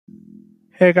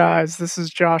Hey guys, this is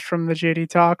Josh from the JD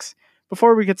Talks.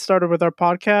 Before we get started with our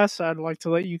podcast, I'd like to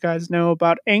let you guys know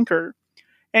about Anchor.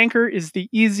 Anchor is the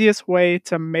easiest way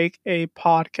to make a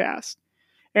podcast.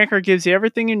 Anchor gives you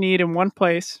everything you need in one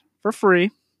place for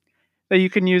free that you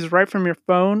can use right from your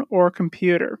phone or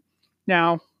computer.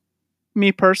 Now,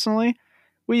 me personally,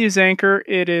 we use Anchor.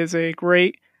 It is a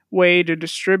great way to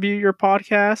distribute your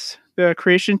podcast. The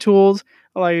creation tools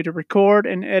allow you to record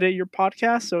and edit your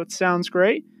podcast so it sounds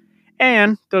great,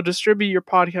 and they'll distribute your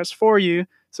podcast for you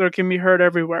so it can be heard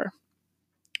everywhere.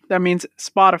 That means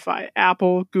Spotify,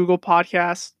 Apple, Google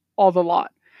Podcasts, all the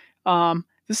lot.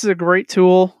 This is a great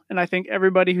tool, and I think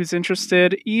everybody who's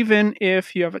interested, even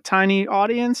if you have a tiny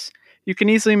audience, you can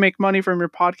easily make money from your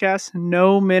podcast,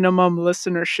 no minimum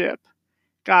listenership.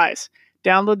 Guys,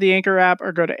 download the Anchor app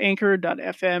or go to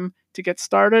anchor.fm to get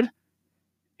started,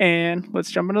 and let's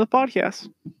jump into the podcast.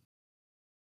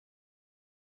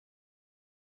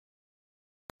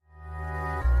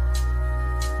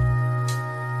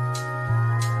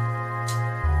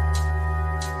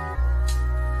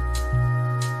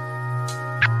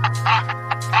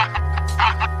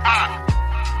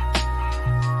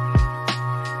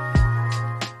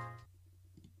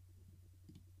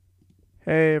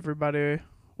 Hey everybody,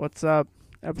 what's up?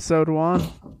 Episode 1.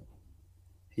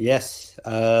 Yes,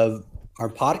 our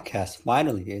podcast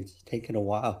finally. It's taken a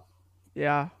while.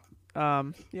 Yeah,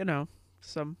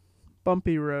 some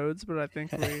bumpy roads, but I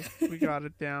think we got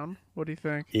it down. What do you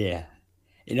think? Yeah,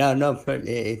 no, but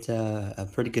it's a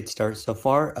pretty good start so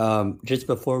far. Just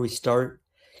before we start,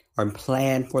 our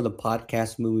plan for the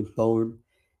podcast moving forward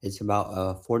is about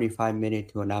a 45-minute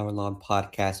to an hour-long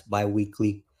podcast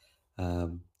bi-weekly.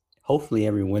 Um, Hopefully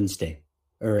every Wednesday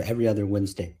or every other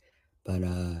Wednesday. But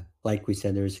like we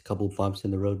said, there's a couple bumps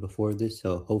in the road before this,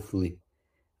 so hopefully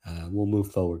we'll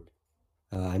move forward.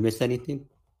 I missed anything?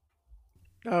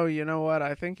 Oh, you know what?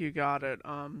 I think you got it.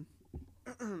 I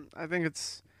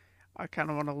kind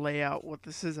of want to lay out what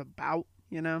this is about,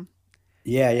 you know?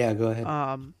 Yeah, go ahead.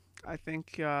 I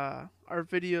think our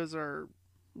videos are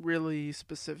really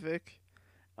specific,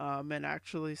 and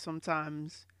actually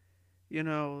sometimes,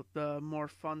 the more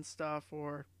fun stuff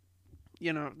or,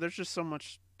 there's just so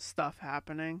much stuff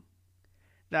happening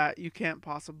that you can't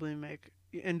possibly make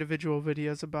individual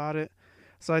videos about it.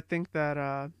 So I think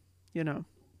that, you know,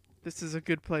 this is a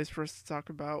good place for us to talk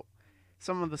about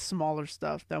some of the smaller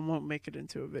stuff that won't make it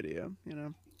into a video.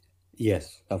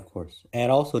 Yes, of course. And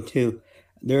also too,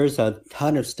 there's a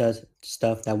ton of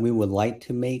stuff that we would like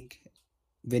to make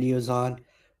videos on,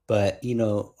 but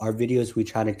our videos we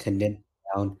try to condense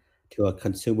down to a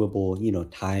consumable,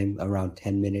 time around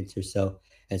 10 minutes or so.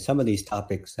 And some of these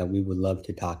topics that we would love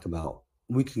to talk about,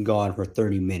 we can go on for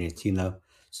 30 minutes.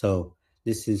 So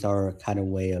this is our kind of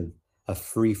way of a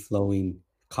free-flowing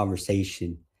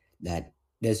conversation that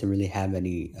doesn't really have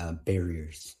any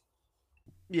barriers.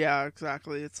 Yeah,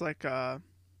 exactly. It's like a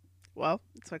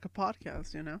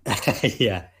podcast.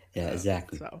 Yeah,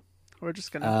 exactly. So we're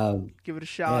just gonna Um, give it a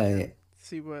shot yeah. and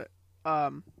see what.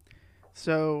 Um,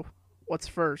 so what's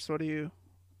first? What do you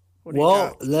got?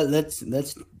 Well, let's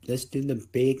do the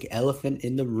big elephant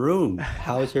in the room.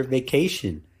 How was your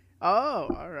vacation? Oh,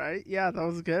 all right. Yeah, that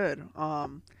was good.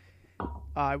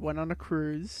 I went on a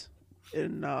cruise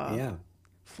in Yeah.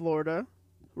 Florida,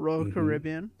 Royal Mm-hmm.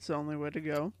 Caribbean. It's the only way to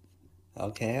go.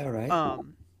 Okay. All right.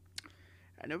 Um,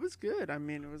 and it was good. I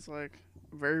mean, it was like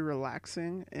very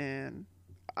relaxing, and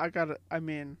I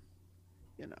mean,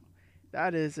 you know,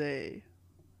 that is a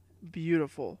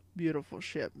beautiful, beautiful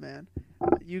ship, man.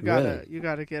 Really? You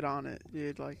gotta get on it,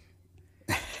 dude. Like,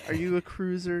 are you a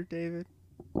cruiser, David?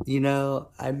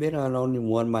 I've been on only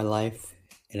one in my life,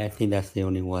 and I think that's the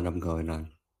only one I'm going on.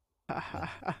 Uh,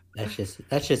 that's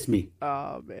just me.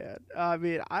 Oh man, I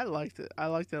mean, I liked it. I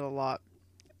liked it a lot,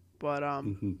 but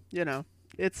Hmm. you know,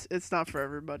 it's not for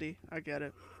everybody. I get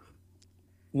it.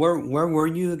 Where were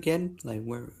you again? Like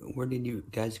where did you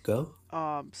guys go?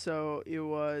 So it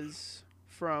was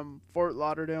from Fort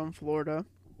Lauderdale, Florida,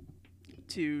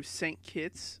 to St.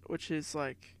 Kitts, which is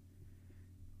like,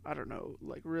 I don't know,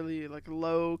 like really like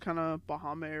low kind of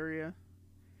Bahama area.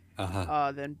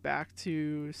 Uh-huh. Then back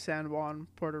to San Juan,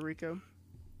 Puerto Rico,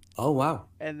 Oh wow.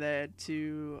 and then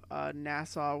to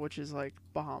Nassau, which is like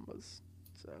Bahamas.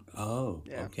 So Oh,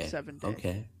 yeah, okay. 7 day.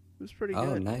 Okay. It was pretty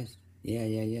Oh, good. nice. Yeah.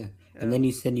 And Yeah, then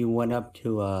you said you went up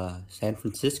to San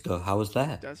Francisco. How was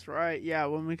that? that's right. Yeah,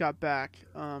 when we got back,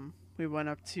 we went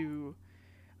up to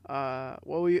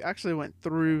we actually went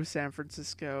through San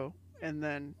Francisco and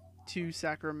then to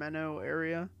Sacramento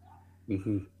area.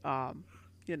 Mm-hmm. Um,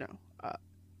 you know, uh,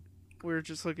 we were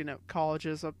just looking at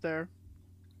colleges up there.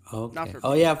 Not Okay. for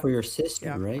Oh me. yeah, for your sister,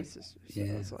 Yeah, for my right? sister. So it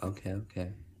Yeah. was like Okay. Okay.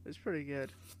 it was pretty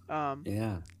good. Um,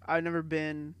 Yeah. I've never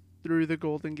been through the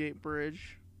Golden Gate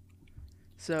Bridge,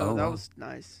 so Oh that wow. was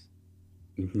nice.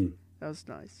 Mm-hmm. That was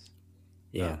nice.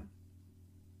 Yeah. Um,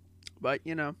 but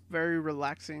very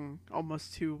relaxing.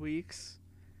 Almost 2 weeks,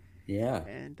 Yeah.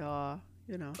 and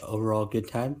you know, Overall, good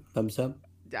time. Thumbs up.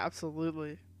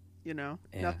 absolutely.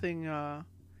 Yeah.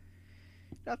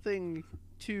 Nothing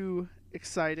too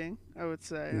exciting. I would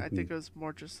say. I Mm-hmm. think it was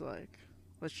more just like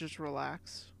let's just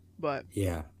relax. But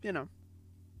Yeah. you know,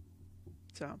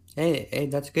 so Hey,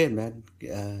 that's good, man.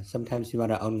 Sometimes you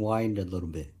want to unwind a little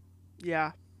bit.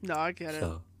 yeah. No, I get it.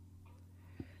 So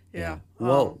Yeah.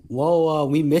 yeah.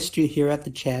 We missed you here at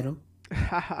the channel.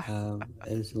 Yeah.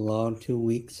 It was a long 2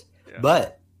 weeks,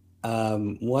 but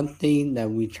one thing that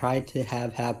we tried to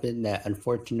have happen that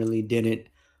unfortunately didn't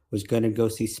was going to go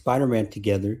see Spider-Man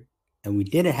together, and we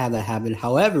didn't have that happen.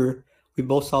 However, we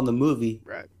both saw the movie.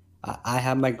 Right. I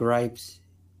have my gripes.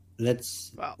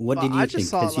 Let's. What Well, did I you just think?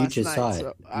 saw it Because you last just night, saw it.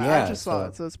 so I Yeah. just saw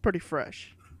it, So. so it's pretty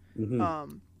fresh. Hmm.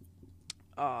 Um,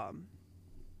 um,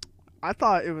 I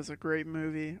thought it was a great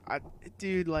movie.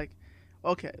 Dude, like,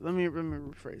 okay, let me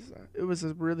rephrase that. It was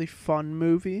a really fun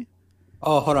movie.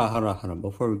 Oh, hold on.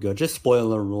 Before we go, just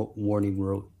spoiler warning,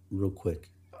 real quick,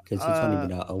 because it's only Uh,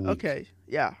 been a week. okay,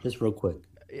 yeah, Just real quick.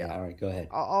 yeah. Yeah. All right. Go ahead.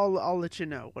 I'll let you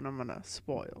know when I'm gonna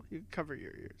spoil. You can cover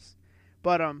your ears,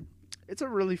 but it's a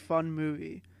really fun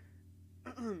movie.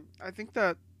 I think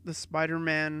that the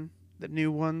Spider-Man, the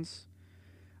new ones,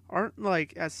 aren't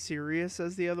like as serious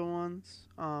as the other ones.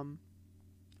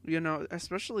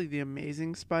 Especially the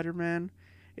Amazing Spider-Man,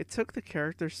 it took the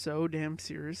character so damn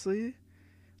seriously.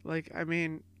 Like, I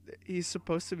mean, he's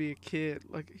supposed to be a kid.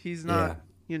 Like, he's not, Yeah.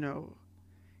 you know,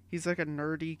 he's like a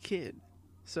nerdy kid.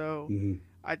 So, Hmm.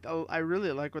 I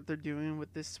really like what they're doing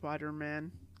with this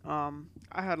Spider-Man.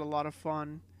 I had a lot of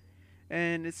fun,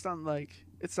 and it's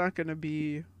not gonna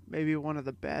be maybe one of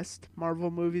the best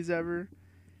Marvel movies ever,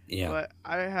 Yeah. but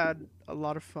I had a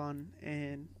lot of fun,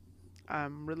 and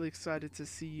I'm really excited to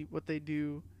see what they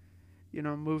do,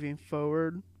 moving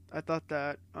forward. I thought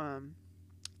that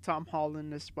Tom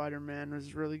Holland as Spider Man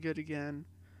was really good again.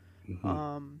 Hmm.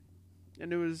 Um,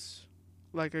 and it was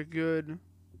like a good,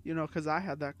 because I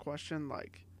had that question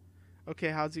like, okay,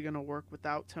 how's he going to work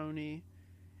without Tony?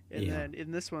 And Yeah. then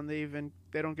in this one, they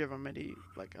don't give him any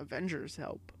like Avengers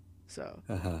help. So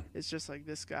Uh-huh. it's just like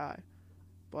this guy.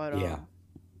 But, Yeah.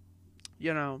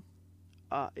 you know,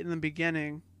 in the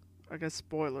beginning, I guess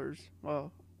spoilers.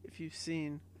 Well, if you've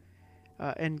seen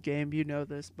Endgame, you know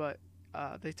this, but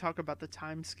they talk about the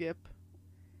time skip,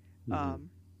 Hmm. um,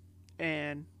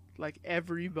 and like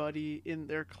everybody in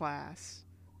their class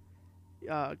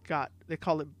got they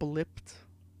call it blipped.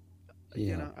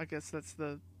 Yeah. I guess that's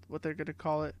what they're gonna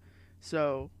call it.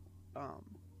 So, um,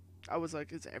 I was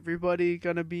like, is everybody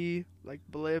gonna be like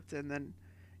blipped? And then,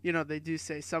 they do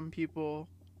say some people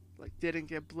like didn't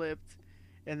get blipped,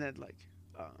 and then like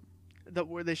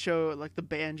where they show like the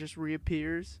band just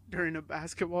reappears during a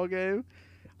basketball game.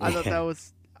 I thought that Yeah.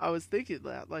 was I was thinking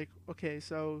that like okay,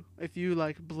 so if you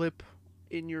like blip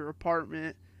in your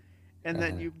apartment and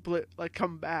then Uh-huh. you blip like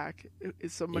come back,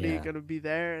 is somebody Yeah. gonna be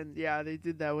there? And yeah, they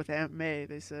did that with Aunt May.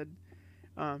 They said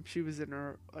she was in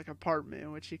her like apartment,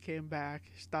 and when she came back,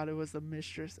 she thought it was the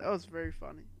mistress. That was very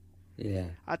funny. Yeah.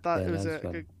 I thought Yeah. it was That's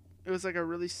funny. it was like a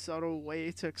really subtle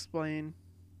way to explain,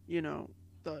 you know,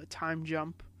 the time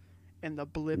jump and the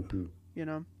blip, Hmm. you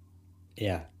know.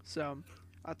 Yeah. So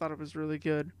I thought it was really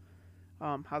good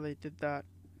how they did that.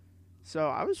 So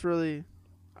I was really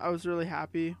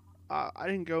happy. I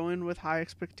didn't go in with high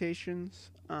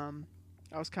expectations. I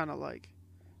was kind of like,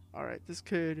 all right, this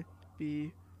could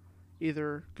be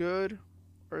either good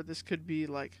or this could be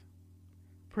like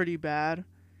pretty bad.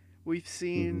 We've Hmm.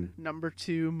 seen number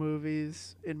two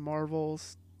movies in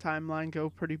Marvel's timeline go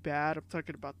pretty bad. I'm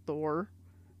talking about Thor.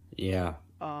 Yeah.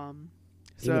 Um,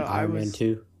 so Even I Iron Man was,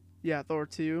 too. yeah, Thor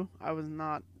 2.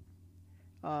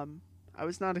 Um, I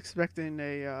was not expecting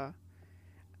a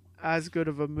as good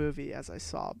of a movie as I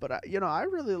saw, but I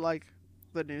really like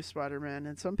the new Spider-Man,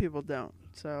 and some people don't.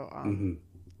 So, Hmm.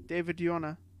 David, do you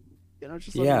wanna,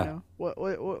 just let me Yeah. know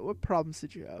what problems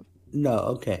did you have? No.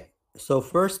 Okay. So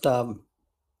first,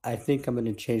 I think I'm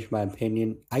gonna change my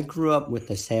opinion. I grew up with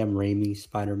the Sam Raimi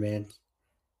Spider-Man,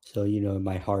 so in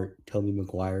my heart, Tobey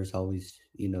Maguire is always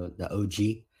the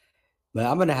OG. But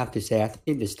I'm gonna have to say, I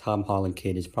think this Tom Holland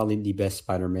kid is probably the best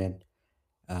Spider-Man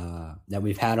that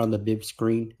we've had on the big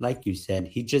screen. Like you said,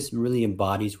 he just really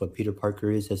embodies what Peter Parker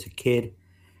is as a kid,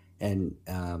 and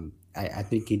I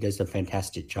think he does a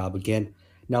fantastic job again.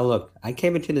 Now, look, I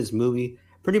came into this movie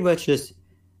pretty much just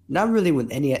not really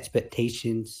with any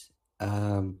expectations.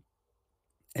 Um,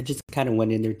 I just kind of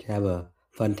went in there to have a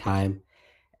fun time,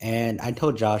 and I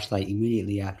told Josh like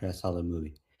immediately after I saw the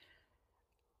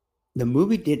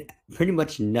movie did pretty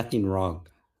much nothing wrong.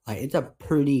 Like it's a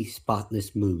pretty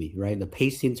spotless movie, right? The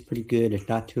pacing's pretty good. It's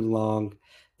not too long.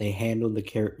 They handled the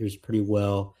characters pretty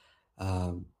well.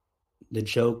 Um, the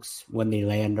jokes when they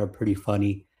land are pretty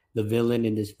funny. The villain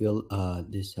in this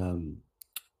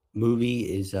movie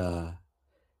is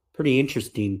pretty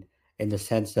interesting in the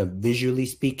sense of visually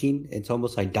speaking. It's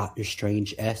almost like Doctor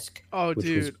Strange esque, Oh, which was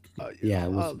dude. yeah,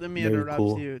 it was Let me very interrupt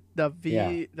cool. you.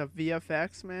 Yeah. The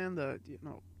VFX, man.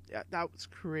 Yeah, that was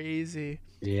crazy.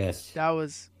 Yes. That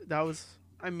was.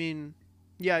 I mean,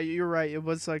 yeah, you're right. It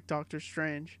was like Doctor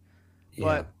Strange,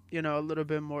 Yeah. but a little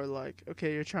bit more like,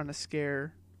 okay, you're trying to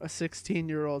scare a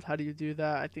 16-year-old. How do you do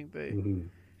that? I think they hmm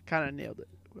kind of nailed it.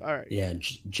 All right. Yeah.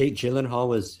 Jake Gyllenhaal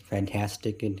was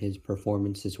fantastic in his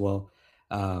performance as well.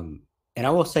 And I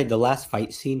will say the last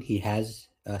fight scene he has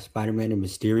Spider-Man and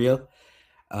Mysterio.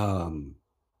 Um,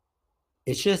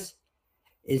 it's just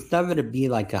it's not going to be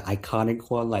like an iconic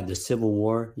one like the Civil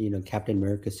War, Captain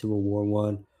America Civil War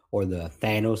one or the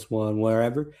Thanos one,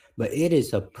 wherever. But it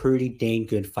is a pretty dang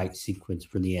good fight sequence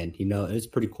for the end. It's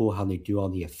pretty cool how they do all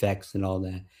the effects and all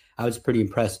that. I was pretty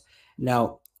impressed.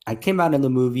 Now, I came out of the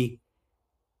movie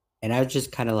and I was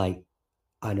just kind of like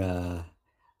on a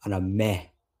meh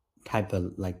type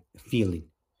of like feeling.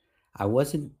 I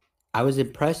wasn't. I was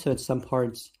impressed with some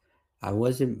parts. I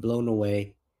wasn't blown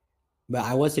away, but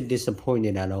I wasn't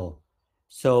disappointed at all.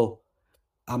 So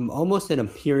I'm almost in a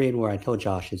period where I told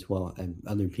Josh as well and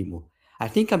other people, I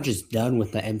think I'm just done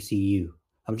with the MCU.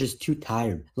 I'm just too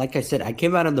tired. Like I said, I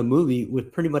came out of the movie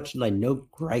with pretty much like no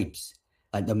gripes.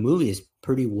 Like the movie is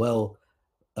pretty well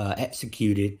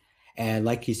executed, and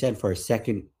like you said, for a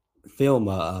second film,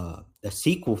 a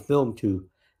sequel film to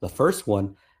the first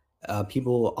one,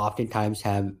 people oftentimes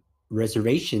have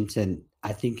reservations, and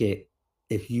I think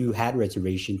if you had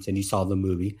reservations and you saw the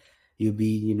movie, you'd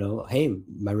be, hey,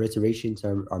 my reservations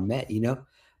are met.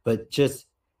 But just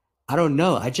I don't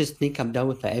know. I just think I'm done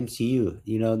with the MCU.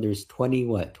 There's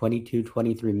 22,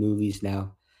 23 movies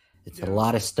now. It's a Yeah.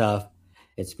 lot of stuff.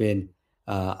 It's been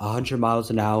 100 miles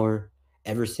an hour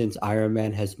ever since Iron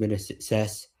Man has been a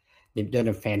success. They've done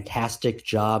a fantastic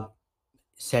job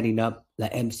setting up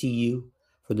the MCU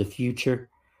for the future.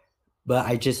 But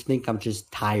I just think I'm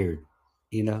just tired.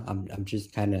 I'm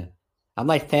just kind of I'm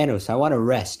like Thanos. I want to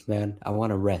rest, man. I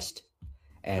want to rest.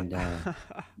 And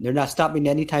they're not stopping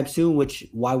anytime soon, which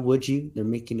why would you? They're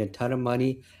making a ton of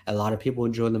money. A lot of people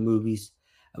enjoy the movies.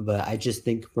 But I just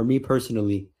think for me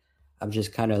personally, I'm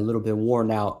just kind of a little bit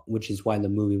worn out, which is why the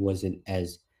movie wasn't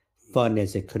as fun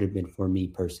as it could have been for me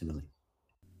personally.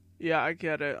 Yeah, I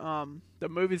get it. The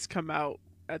movies come out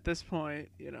at this point,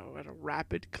 at a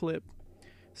rapid clip.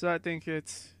 So I think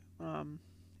it's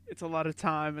a lot of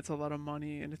time, it's a lot of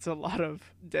money, and it's a lot of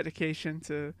dedication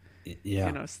to,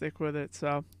 Yeah. stick with it.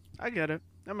 So I get it.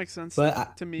 That makes sense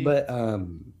But to me.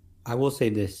 I will say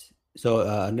this. So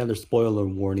another spoiler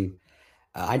warning.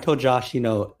 I told Josh,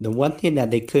 the one thing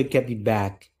that they could get me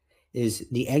back is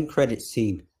the end credit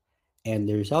scene. And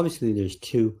there's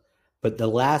two, but the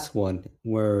last one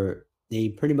where they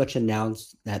pretty much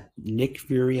announced that Nick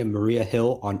Fury and Maria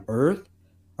Hill on Earth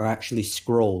are actually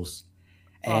scrolls.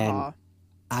 Uh And huh.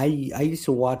 I used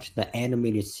to watch the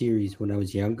animated series when I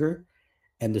was younger,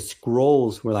 and the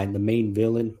scrolls were like the main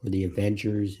villain for the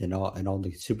Avengers and all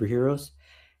the superheroes.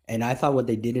 And I thought what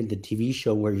they did in the TV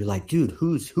show where you're like, dude,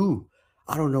 who's who?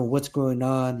 I don't know what's going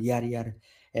on, yada yada.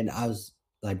 And I was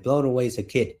like blown away as a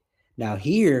kid. Now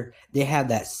here they have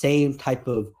that same type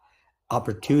of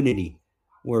opportunity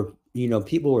where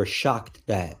people were shocked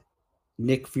that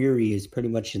Nick Fury is pretty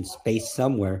much in space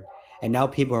somewhere, and now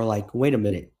people are like, wait a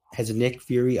minute, has Nick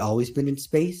Fury always been in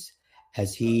space?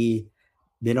 Has he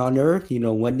been on Earth?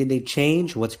 When did they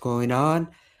change? What's going on?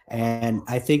 And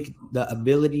I think the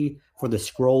ability for the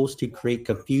scrolls to create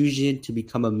confusion, to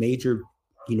become a major,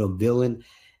 villain,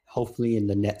 hopefully in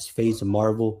the next phase of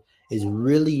Marvel, is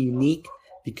really unique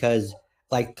because,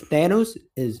 like, Thanos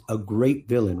is a great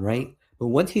villain, right? But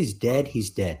once he's dead, he's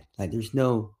dead. Like, there's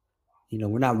no,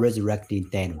 we're not resurrecting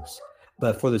Thanos.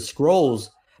 But for the scrolls,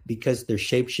 because they're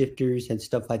shapeshifters and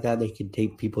stuff like that, they can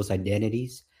take people's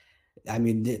identities. I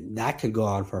mean, that could go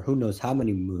on for who knows how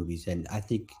many movies, and I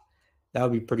think that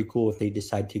would be pretty cool if they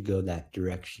decide to go that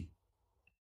direction.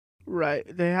 Right.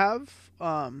 They have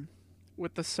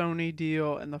with the Sony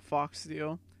deal and the Fox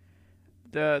deal,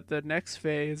 the next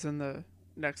phase and the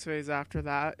next phase after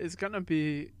that is gonna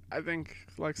be, I think,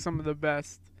 like some of the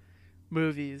best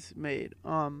movies made.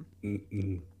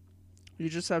 Mm-mm. You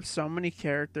just have so many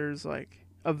characters like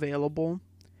available.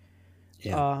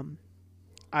 Yeah. Um,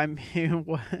 I mean,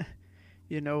 what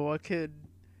what could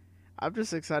I'm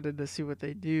just excited to see what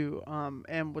they do.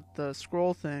 And with the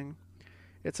scroll thing,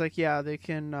 it's like yeah, they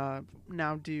can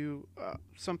now do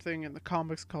something in the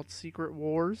comics called Secret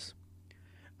Wars,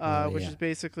 which Yeah. is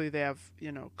basically they have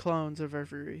clones of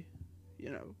every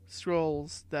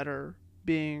scrolls that are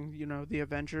being the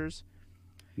Avengers,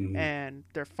 Hmm. and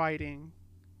they're fighting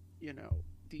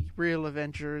the real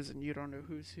Avengers, and you don't know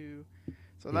who's who.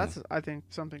 So Yeah. that's I think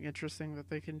something interesting that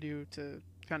they can do to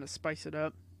kind of spice it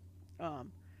up.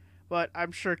 Um, but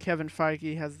I'm sure Kevin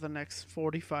Feige has the next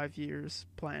 45 years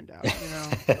planned out.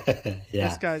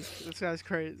 Yeah. This guy's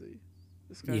crazy.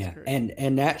 This guy's Yeah. crazy.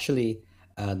 And actually,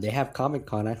 they have Comic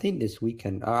Con. I think this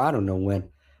weekend. Or I don't know when,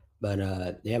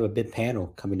 but they have a big panel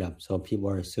coming up. So people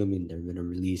are assuming they're going to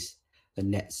release the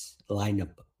next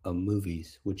lineup of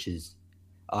movies, which is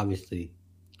obviously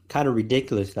kind of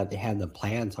ridiculous that they have the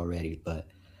plans already. But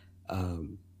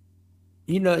um,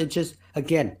 it just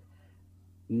again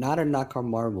not a knock on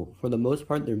Marvel. For the most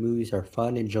part, their movies are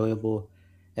fun, enjoyable,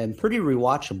 and pretty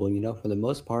rewatchable. For the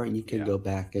most part, you can Yeah, go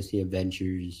back and see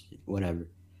Avengers, whatever.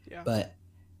 yeah, But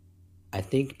I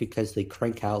think because they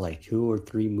crank out like 2 or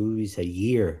 3 movies a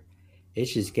year,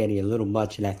 it's just getting a little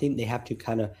much. And I think they have to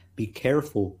kind of be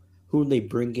careful who they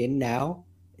bring in now.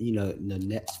 In the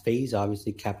next phase,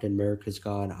 obviously, Captain America's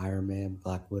gone, Iron Man,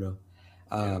 Black Widow.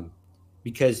 yeah. Um,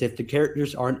 because if the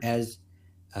characters aren't as,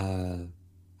 uh,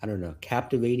 I don't know,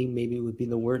 captivating, maybe would be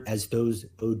the word, as those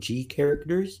OG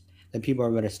characters, then people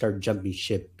are going to start jumping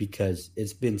ship because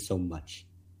it's been so much.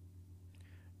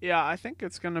 Yeah, I think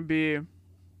it's gonna be.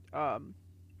 Um,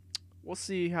 we'll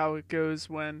see how it goes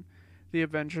when the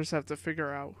Avengers have to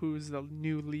figure out who's the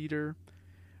new leader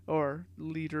or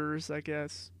leaders, I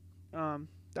guess.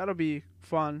 That'll be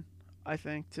fun, I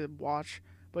think, to watch.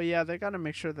 But yeah, they got to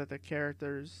make sure that the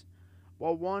characters.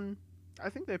 Well, one, I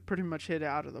think they pretty much hit it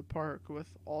out of the park with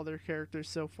all their characters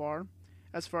so far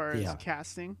as Yeah.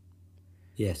 casting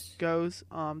Yes. goes.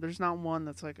 There's not one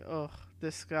that's like, ugh,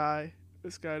 this guy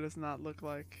does not look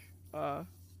like,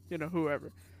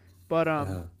 whoever. But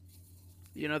Uh,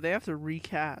 they have to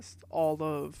recast all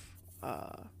of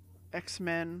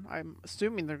X-Men. I'm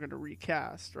assuming they're gonna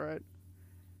recast, right?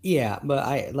 Yeah, but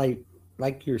I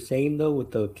like you're saying though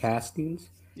with the castings,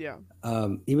 Yeah.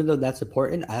 even though that's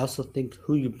important, I also think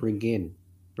who you bring in,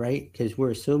 right? Because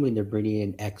we're assuming they're bringing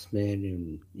in X-Men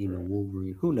and Right.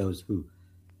 Wolverine, who knows who.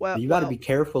 Well, But you got to be well,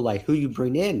 careful, like who you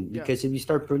bring in, yeah. because if you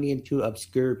start bringing in two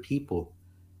obscure people,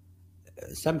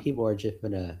 some people are just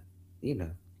gonna, you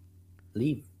know,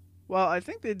 leave. Well, I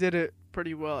think they did it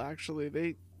pretty well actually.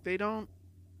 They don't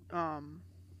um,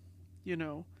 you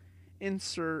know,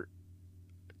 insert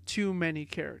too many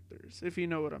characters, if you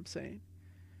know what I'm saying.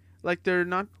 Like they're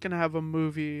not going to have a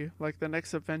movie like the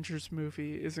next Avengers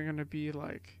movie isn't going to be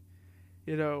like,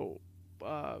 you know,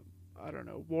 uh I don't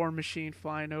know, War Machine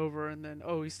flying over and then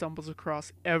he stumbles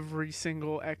across every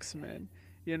single X-Men,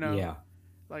 you know? Yeah,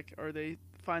 Like or they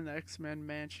find the X-Men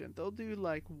mansion. They'll do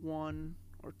like one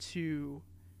or two,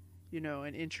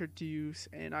 and introduce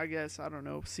and I guess I don't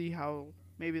know, see how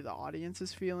maybe the audience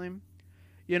is feeling.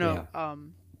 You know, yeah,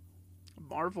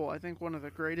 Marvel, I think one of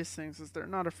the greatest things is they're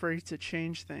not afraid to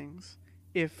change things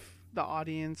if the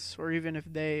audience or even if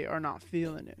they are not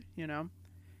feeling it.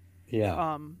 yeah,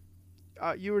 Um,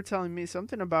 you were telling me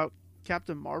something about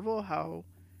Captain Marvel, how,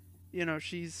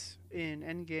 she's in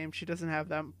Endgame, she doesn't have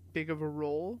that big of a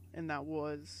role, and that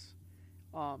was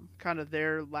kind of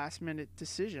their last minute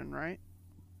decision, right?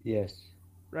 yes,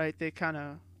 Right? They kind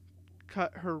of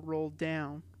cut her role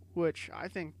down, which I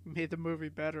think made the movie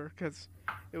better because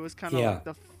it was kind of yeah, like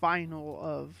the final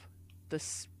of the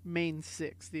main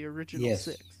six, the original yes.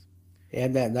 six.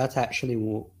 And that's actually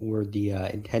were the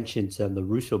intentions of the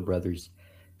Russo brothers,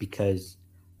 because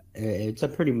it's a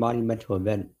pretty monumental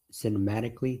event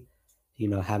cinematically,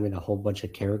 having a whole bunch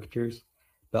of characters,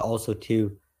 but also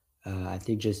too, I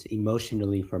think just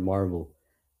emotionally for Marvel,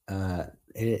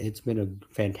 it's been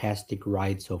a fantastic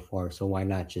ride so far. So why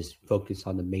not just focus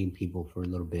on the main people for a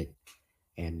little bit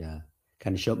and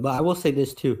kind of show? But I will say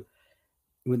this too,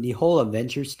 with the whole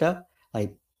Avengers stuff,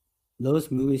 like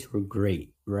those movies were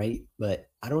great, right? But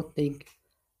I don't think,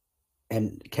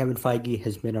 and Kevin Feige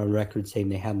has been on record saying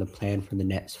they have the plan for the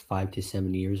next 5 to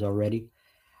 7 years already.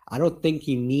 I don't think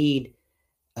you need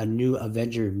a new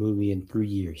Avenger movie in 3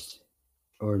 years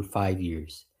or in 5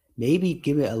 years. Maybe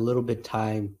give it a little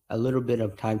bit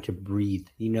of time to breathe.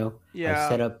 Like Yeah,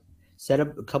 set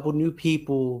up a couple new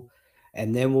people,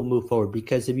 and then we'll move forward.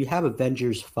 Because if you have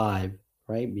Avengers 5,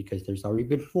 right? Because there's already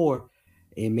been 4,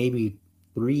 in maybe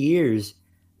 3 years,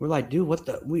 we're like, dude,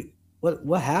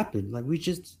 what happened? Like we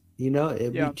just,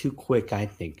 it'd be Yeah. too quick. I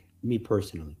think, me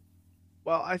personally.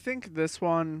 Well, I think this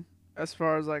one, as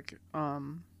far as like,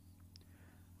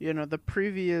 the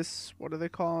previous, what do they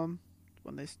call them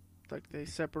when they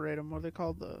separate them? What are they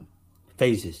called? The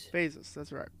Phases. phases.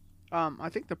 That's right. I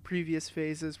think the previous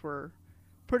phases were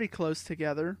pretty close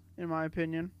together, in my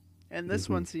opinion. And this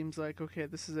Mm-hmm. one seems like, okay,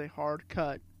 this is a hard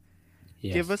cut.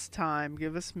 Give Yes. us time.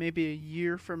 Give us maybe a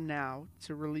year from now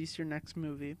to release your next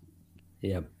movie,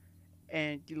 Yep.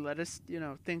 and you let us,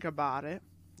 think about it.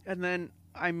 And then,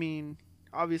 I mean,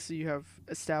 obviously you have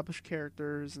established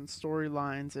characters and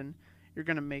storylines, and you're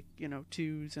gonna make,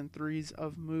 twos and threes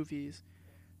of movies.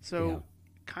 Yeah. So,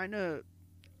 kind of,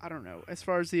 I don't know. As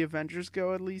far as the Avengers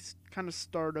go, at least, kind of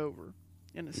start over,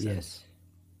 in a sense, Yes.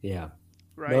 Yeah.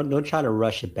 right? Don't try to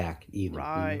rush it back either.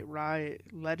 Right, right.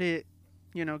 Let it,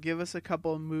 give us a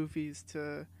couple of movies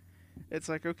to. It's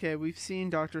like, okay, we've seen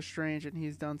Doctor Strange and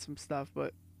he's done some stuff,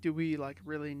 but do we like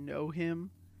really know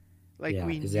him? Like Yeah.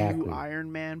 we knew Exactly.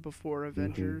 Iron Man before Mm-hmm.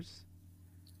 Avengers,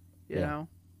 you Yeah. know?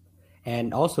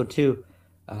 And also too,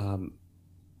 um,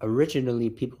 originally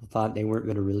people thought they weren't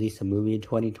going to release a movie in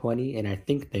 2020, and I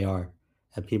think they are.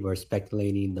 And people are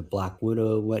speculating the Black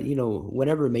Widow,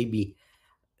 whatever it may be.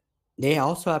 They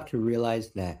also have to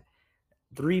realize that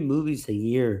 3 movies a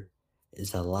year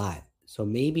is a lot. So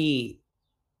maybe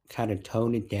kind of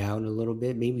tone it down a little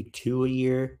bit, maybe 2 a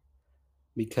year,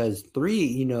 because three,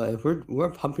 if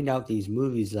we're pumping out these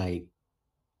movies like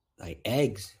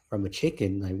eggs from a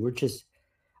chicken, like we're just,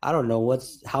 I don't know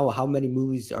how many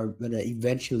movies are gonna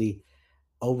eventually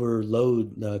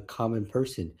overload the common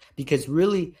person. Because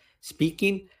really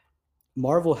speaking,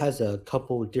 Marvel has a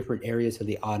couple of different areas of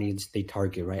the audience they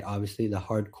target, right? Obviously, the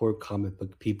hardcore comic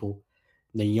book people,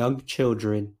 the young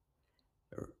children,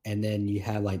 and then you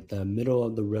have like the middle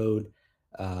of the road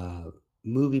uh,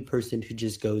 movie person who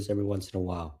just goes every once in a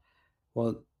while.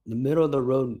 Well, the middle of the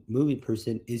road movie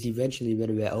person is eventually going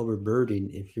to be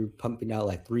overburdened if you're pumping out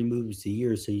like 3 movies a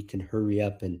year so you can hurry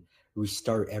up and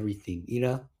restart everything.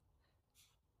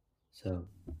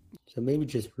 So maybe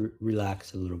just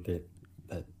relax a little bit.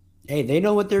 But hey, they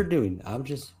know what they're doing.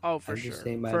 Oh, for I'm just sure.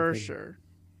 saying my For opinion. sure.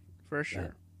 For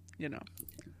But sure. You know.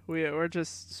 We're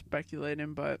just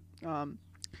speculating, but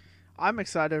I'm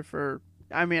excited for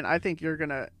I mean, I think you're going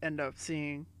to end up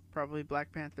seeing probably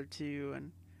Black Panther 2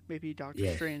 and maybe Doctor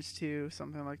yes, Strange 2,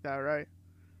 something like that, right?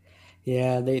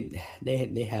 yeah,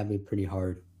 they have me pretty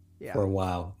hard Yeah. for a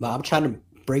while. But I'm trying to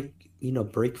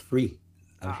break free.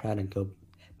 I'm Ah, trying to go.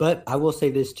 But I will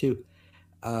say this too.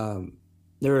 Um,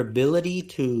 their ability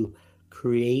to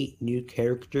create new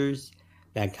characters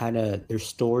that kind of their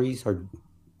stories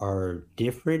are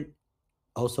different.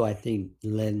 Also, I think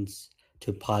lends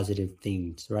to positive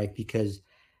things, right? Because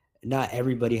not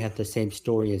everybody has the same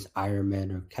story as Iron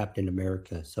Man or Captain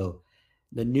America. So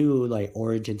the new like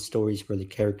origin stories for the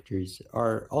characters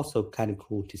are also kind of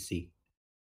cool to see.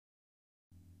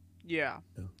 yeah.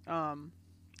 So, Um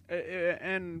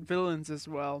and villains as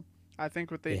well. I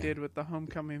think what they yeah, did with the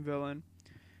Homecoming villain,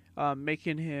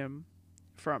 making him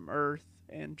from Earth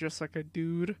and just like a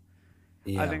dude,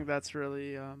 I yeah, think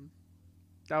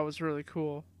that was really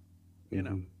cool, you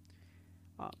know. hmm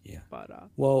Um, yeah. but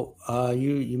Well,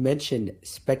 you mentioned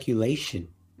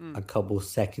speculation mm, a couple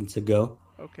seconds ago,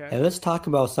 okay, and let's talk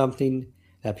about something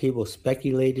that people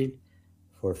speculated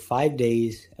for 5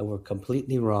 days and were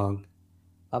completely wrong.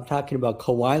 I'm talking about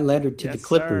Kawhi Leonard to the yes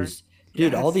sir, Clippers.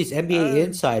 Dude, all yes these NBA sir.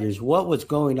 insiders, what was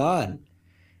going on?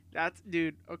 That's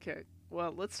dude. Okay,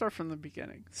 well let's start from the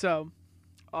beginning. So,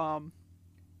 um,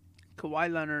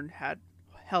 Kawhi Leonard had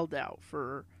held out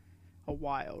for a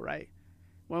while, right?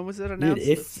 When was it Dude,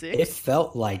 announced? The it sixth?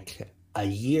 felt like a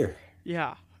year.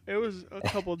 Yeah, it was a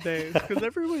couple days because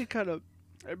everybody kind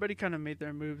of made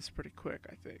their moves pretty quick.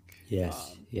 I think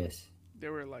Yes, yes. they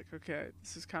were like, okay,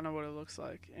 this is kind of what it looks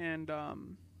like, and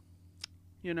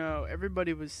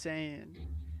everybody was saying,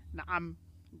 I'm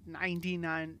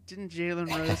 99. Didn't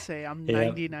Jalen Rose say I'm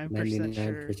Yep, 99%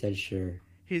 sure 99% sure.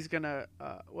 he's gonna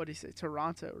what do you say,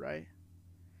 Toronto, right?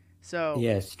 So,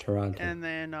 Yes, Toronto. and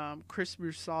then Chris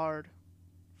Broussard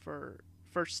for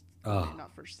first, I mean Oh,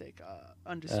 not first take,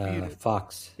 undisputed.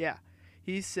 Fox, Yeah,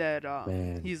 he said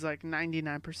man. he's like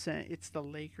 99%. It's the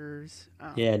Lakers.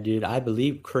 Yeah, dude, I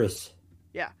believe Chris.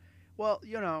 Yeah, well,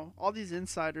 all these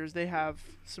insiders they have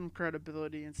some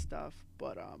credibility and stuff,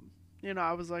 but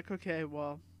I was like, okay,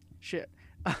 well, shit.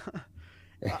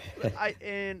 I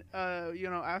and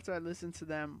after I listened to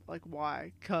them, like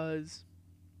why? Cause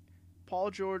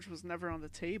Paul George was never on the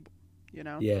table. You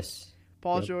know, Yes.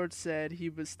 Paul Yep. George said he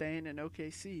was staying in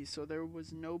OKC, so there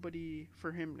was nobody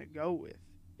for him to go with.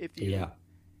 If you Yeah.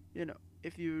 you know,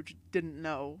 if you didn't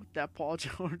know that Paul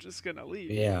George is gonna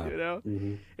leave, Yeah. you know,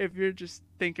 Hmm. if you're just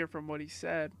thinking from what he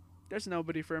said, there's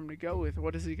nobody for him to go with.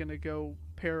 What is he gonna go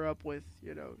pair up with?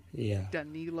 You know, Yeah.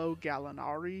 Danilo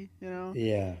Gallinari. You know,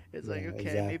 Yeah. it's like Yeah. okay,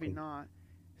 maybe Exactly. not.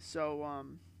 So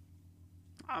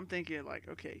I'm thinking like,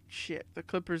 okay, shit, the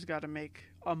Clippers got to make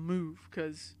a move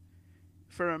because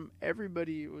from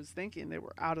everybody was thinking they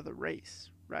were out of the race,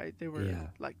 right? They were Yeah.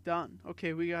 like done.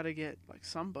 Okay, we got to get like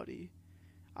somebody.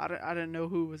 I didn't know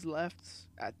who was left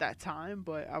at that time,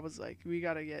 but I was like, we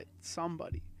got to get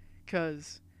somebody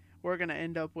because we're gonna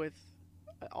end up with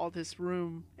all this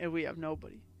room and we have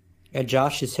nobody. And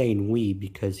Josh is saying we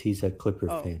because he's a Clipper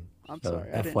Oh, fan. I'm So sorry,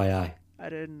 FYI. I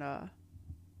didn't, I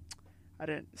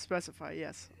didn't specify.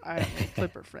 Yes, I am a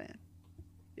Clipper fan.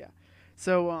 Yeah,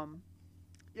 so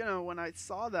you know, when I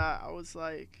saw that, I was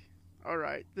like, all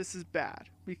right, this is bad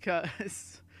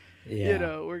because, you Yeah.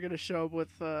 know, we're going to show up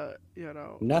with, you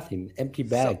know, Nothing. Empty so,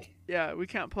 bag. yeah, we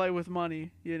can't play with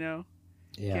money, you know,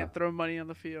 Yeah. can't throw money on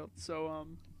the field. So,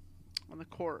 on the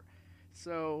court.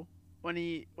 So, when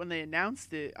they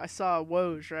announced it, I saw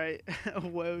Woj, right?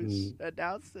 Woj Mm.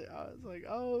 announced it. I was like,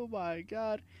 oh my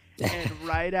God. And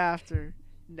right after,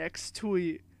 next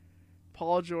tweet,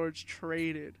 Paul George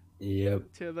traded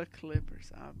Yep. to the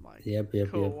Clippers. I'm like, Yep. Yep. Yep.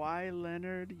 Kawhi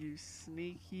Leonard, you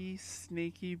sneaky,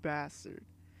 sneaky bastard.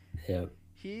 Yep. I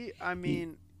He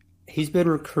mean, he's been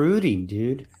recruiting,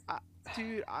 dude. I,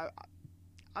 dude,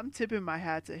 I'm tipping my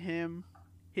hat to him,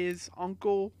 his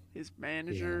uncle, his Yeah.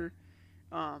 manager.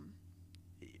 Um,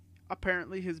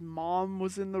 apparently his mom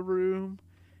was in the room.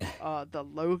 The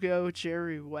logo,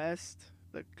 Jerry West,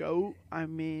 the goat. I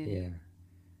mean, Yeah.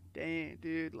 dang,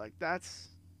 dude, like that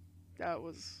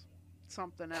was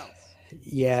something else.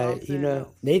 Yeah, Something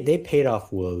else. they paid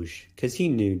off Woj because he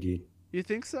knew, dude. You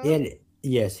think so? And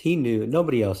yes, he knew.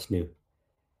 Nobody else knew.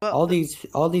 Well, All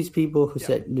these people who yeah.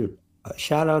 said, dude,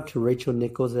 shout out to Rachel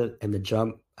Nichols and the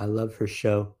Jump. I love her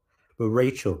show. But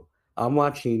Rachel, I'm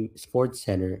watching Sports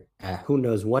Center at who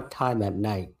knows what time at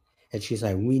night, and she's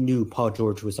like, "We knew Paul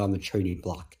George was on the trading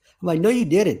block." I'm like, "No, you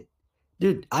didn't,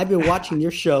 dude. I've been watching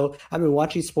your show. I've been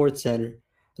watching Sports Center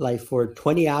like for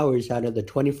 20 hours out of the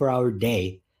 24-hour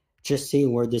day, just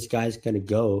seeing where this guy's gonna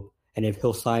go and if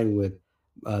he'll sign with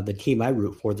the team I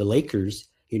root for, the Lakers.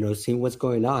 Seeing what's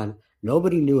going on."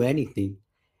 Nobody knew anything.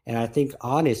 And I think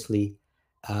honestly,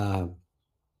 uh,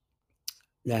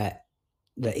 that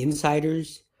the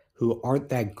insiders who aren't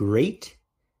that great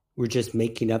were just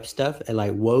making up stuff. And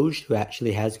like Woj, who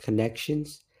actually has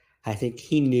connections, I think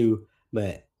he knew,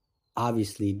 but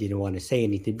obviously didn't want to say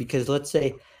anything because let's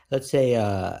say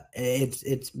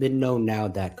it's been known now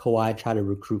that Kawhi tried to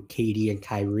recruit KD and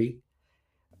Kyrie,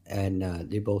 and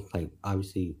they both like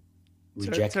obviously To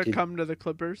rejected. come to the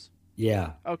Clippers.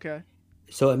 Yeah. Okay.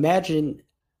 So imagine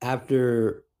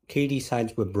after KD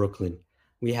signs with Brooklyn,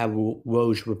 we have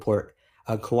Woj report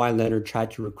Kawhi Leonard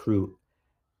tried to recruit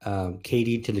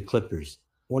KD to the Clippers.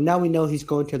 Well, now we know he's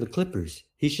going to the Clippers.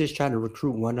 He's just trying to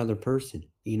recruit one other person.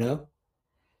 Right.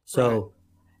 So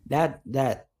that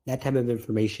type of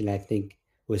information, I think,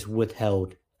 was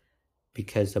withheld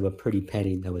because of a pretty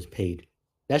penny that was paid.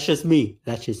 That's just me.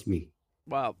 That's just me.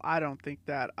 Well, I don't think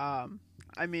that.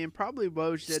 I mean, probably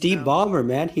Woj did Steve know. Ballmer,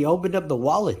 man, he opened up the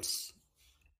wallets.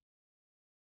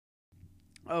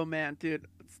 Oh man, dude.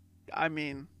 I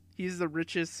mean, he's the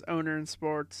richest owner in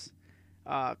sports.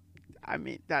 Uh, I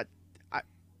mean that. I,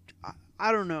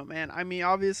 I don't know, man. I mean,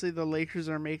 obviously the Lakers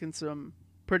are making some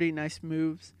pretty nice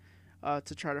moves,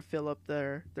 to try to fill up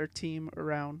their team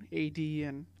around AD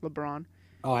and LeBron.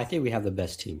 Oh, I think we have the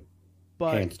best team,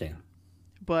 But hands down.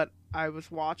 I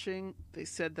was watching. They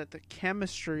said that the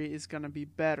chemistry is going to be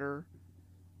better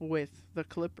with the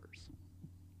Clippers.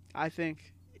 I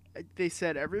think they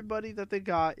said everybody that they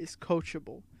got is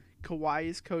coachable. Kawhi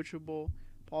is coachable.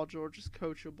 Paul George is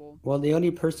coachable. Well, the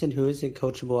only person who isn't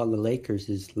coachable on the Lakers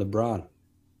is LeBron.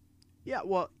 Yeah,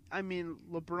 well, I mean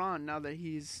LeBron now that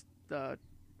he's the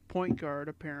point guard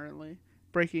apparently.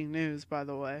 Breaking news, by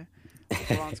the way.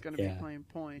 LeBron's going to be Yeah. playing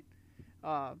point.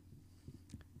 Uh,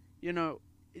 you know,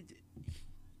 it,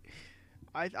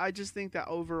 I just think that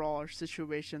overall our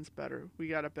situation's better. We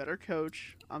got a better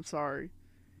coach. I'm sorry.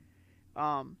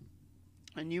 Um,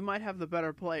 and you might have the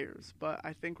better players, but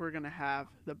I think we're gonna have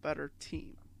the better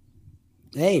team.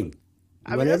 Hey,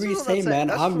 I mean, whatever that's you just what I'm say, saying. man,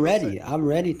 That's just I'm what I'm saying. ready. I'm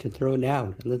ready to throw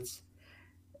down. Let's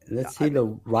see I the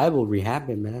rivalry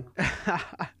happen, man.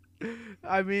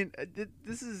 I mean,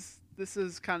 this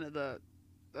is kind of the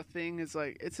thing is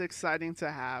like it's exciting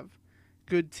to have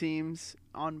good teams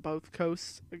on both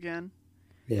coasts again.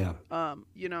 Yeah.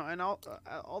 You know, and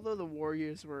although the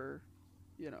Warriors were,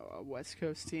 you know, a West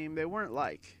Coast team, they weren't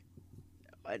like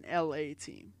an LA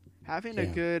team. Having a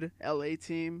Yeah. good LA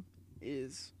team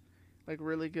is like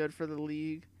really good for the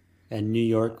league. And New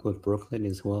Uh, York with Brooklyn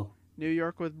as well. New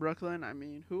York with Brooklyn. I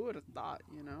mean, who would have thought?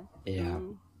 You know, Yeah.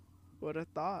 who would have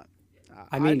thought?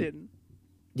 I I mean, didn't.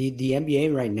 the NBA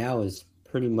right now is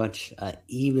pretty much an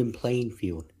even playing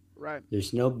field. Right.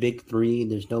 There's no big three,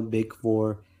 there's no big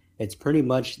four. It's pretty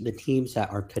much the teams that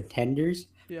are contenders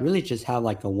Yeah. really just have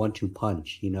like a 1-2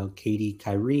 punch. You know, KD,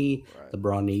 Kyrie, Right.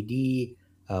 LeBron, AD,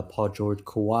 Paul George,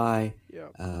 Kawhi,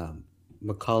 Yep. um,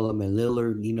 McCollum, and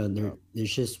Lillard. You know, Yep.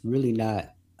 there's just really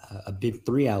not a big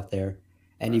three out there.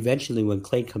 And Right. eventually, when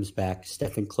Clay comes back,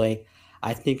 Stephen Clay,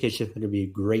 I think it's just going to be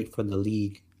great for the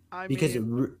league I because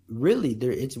mean, really,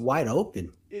 it's wide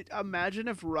open. imagine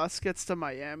if Russ gets to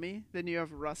Miami, then you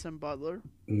have Russ and Butler.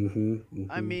 Mm-hmm.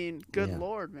 I Mm-hmm. mean, good Yeah.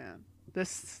 lord, man.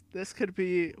 This could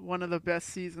be one of the best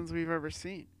seasons we've ever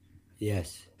seen.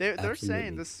 Yes. They're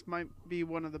saying Absolutely. this might be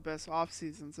one of the best off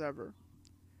seasons ever.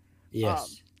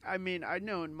 Yes. I mean, I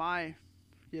know in my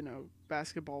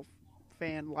basketball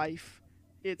fan life,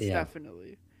 it's Yeah.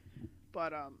 definitely.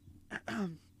 But I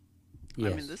mean,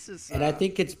 Yes. And I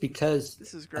think it's because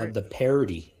this is of great. the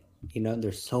parity. You know,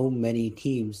 there's so many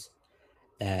teams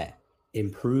that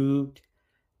improved,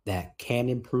 that can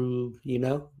improve, you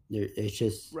know? It's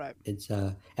just Right.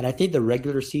 and I think the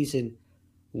regular season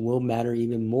will matter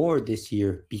even more this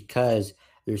year because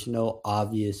there's no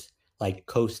obvious like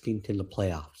coasting to the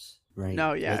playoffs, right?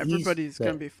 No, yeah, The East everybody's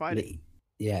gonna be fighting. the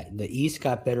yeah, the East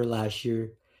got better last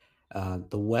year.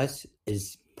 The West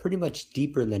is pretty much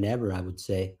deeper than ever, I would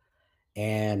say.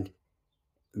 And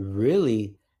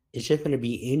really, it's just going to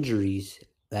be injuries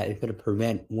that is going to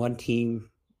prevent one team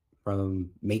from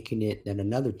making it than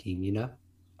another team, you know?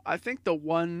 I think the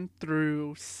 1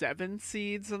 through 7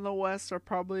 seeds in the West are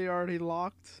probably already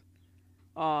locked.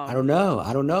 I don't Um. know.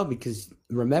 I don't know because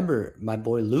remember, my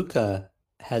boy Luca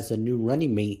has a new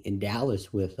running mate in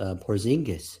Dallas with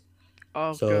Porzingis.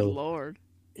 Oh, good So, lord.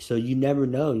 so you never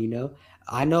know, you know?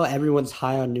 I know everyone's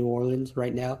high on New Orleans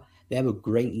right now. They have a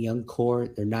great young core.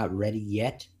 They're not ready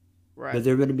yet, Right. but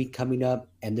they're going to be coming up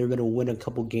and they're going to win a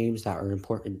couple games that are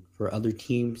important for other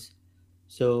teams.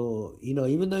 So, you know,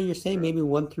 even though you're saying Right. maybe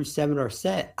 1 through 7 are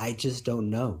set, I just don't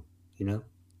know, you know?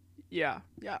 Yeah.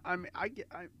 Yeah. I mean,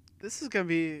 this is gonna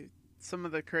be some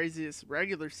of the craziest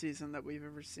regular season that we've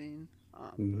ever seen.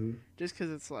 Mm-hmm. Just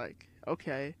because it's like,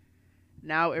 okay,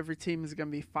 now every team is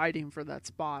gonna be fighting for that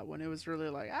spot when it was really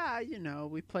like,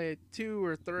 we play 2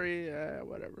 or 3,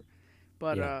 whatever.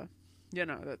 But Yeah.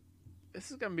 that this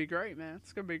is gonna be great, man.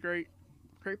 It's gonna be great,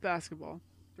 great basketball.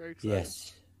 Very excited.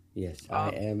 Yes. Yes. I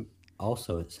Um, am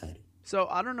also excited. so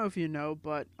I don't know if you know,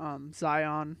 but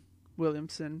Zion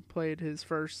Williamson played his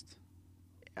first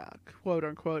quote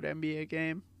unquote NBA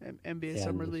game, NBA Yeah.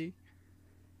 Summer League.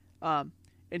 Um,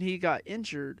 and he got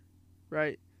injured,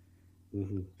 right?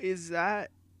 Mm-hmm. Is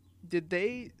that did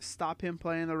they stop him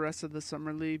playing the rest of the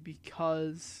summer league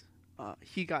because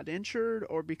he got injured,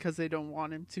 or because they don't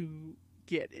want him to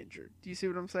get injured? Do you see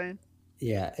what I'm saying?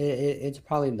 Yeah. It's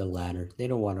probably the latter. They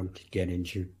don't want them to get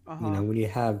injured. Uh You know, huh. when you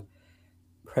have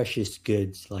precious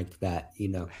goods like that,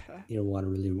 you don't want to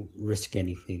really risk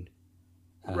anything.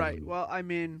 Right. Um, Well, I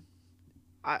mean,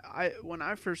 I when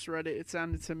I first read it, it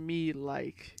sounded to me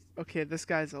like, okay, this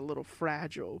guy's a little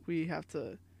fragile. We have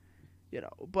to,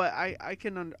 But I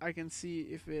can see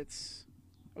if it's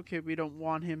okay. We don't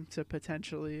want him to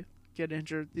potentially get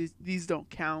injured. These don't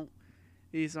count.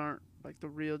 These aren't like the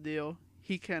real deal.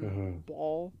 He can mhm.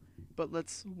 ball, but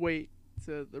let's wait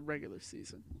to the regular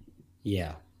season.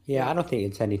 Yeah. Yeah. Yeah. I don't think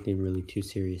it's anything really too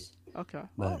serious. Okay.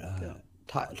 But Well,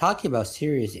 yeah. talking about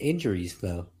serious injuries,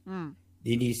 though, Mm.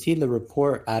 did you see the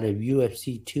report out of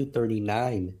UFC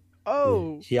 239 with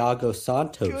Oh, Thiago good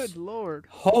Santos? lord.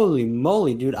 Holy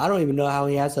moly, dude! I don't even know how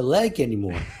he has a leg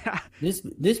anymore.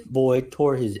 This boy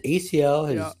tore his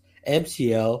ACL, Yeah. his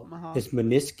MCL, Uh huh. his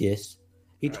meniscus.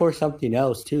 He Right. tore something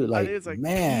else too. I think Like it's like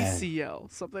man, PCL,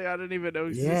 something I didn't even know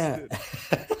yeah,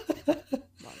 existed. My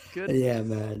yeah, goodness.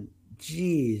 man.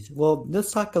 Jeez. Well,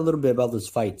 let's talk a little bit about those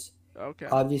fights. Okay.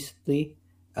 Obviously,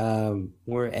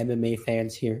 we're MMA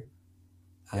fans here.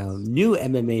 Yes. New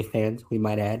MMA fans, we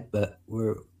might add, but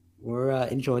we're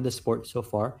enjoying the sport so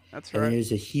far. That's And right.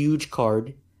 there's a huge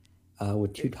card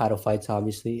with two Big title fights,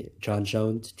 obviously: John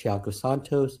Jones, Thiago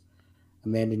Santos,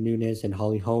 Amanda Nunes, and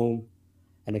Holly Holm,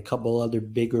 and a couple other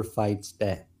bigger fights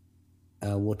that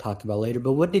we'll talk about later.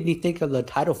 But what did you think of the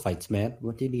title fights, man?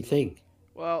 What did you think?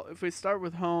 Well, if we start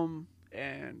with Home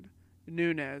and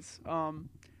Nunez,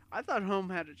 I thought Home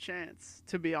had a chance.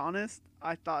 To be honest,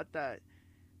 I thought that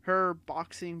her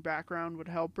boxing background would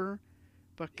help her,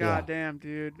 but Yeah, goddamn,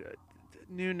 dude,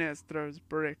 Nunez throws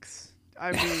bricks.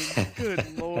 I mean, good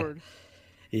lord.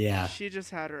 Yeah. She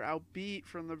just had her outbeat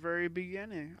from the very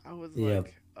beginning. I was Yeah.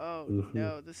 like, oh Hmm.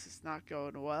 no, this is not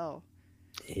going well.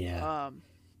 Yeah. Um,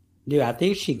 Dude, I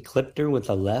think she clipped her with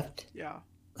a left, yeah.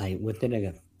 like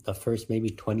within the first maybe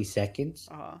 20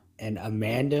 seconds. Uh, And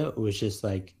Amanda was just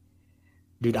like,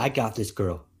 dude, I got this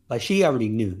girl. Like she already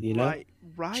knew, you know? right,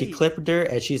 She right. clipped her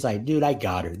and she's like, dude, I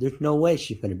got her. There's no way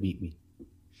she's gonna beat me.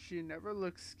 She never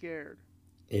looks scared,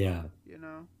 Yeah. you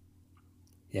know?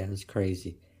 Yeah, it's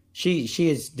crazy. She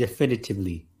is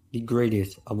definitively the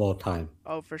greatest of all time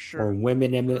Oh, for for sure.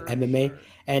 women For MMA. sure.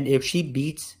 And if she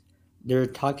beats, they're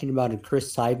talking about a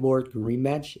Chris Cyborg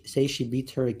rematch. Say she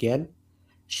beats her again,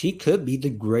 she could be the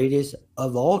greatest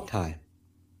of all time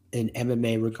in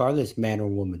MMA, regardless man or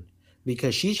woman,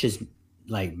 because she's just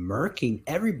like murking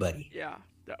everybody. Yeah.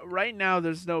 Right now,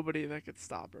 there's nobody that could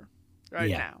stop her. Right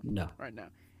Yeah, now. no, Right now.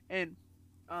 And,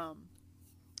 um,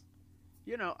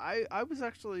 I was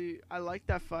actually, I liked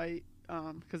that fight,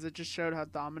 because it just showed how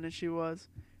dominant she was.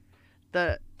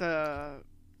 The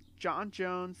John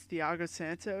Jones, Thiago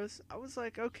Santos, I was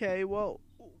like, okay, well,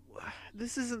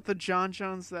 this isn't the John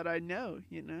Jones that I know.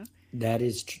 that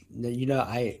is, you know,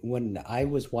 I when I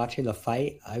was watching the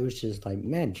fight, I was just like,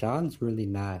 man, John's really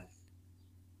not,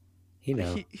 you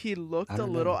know, He I looked a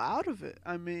don't know. little out of it.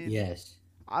 I mean, Yes.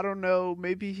 I don't know.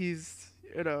 Maybe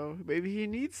maybe he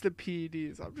needs the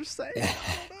PEDs. I'm just saying.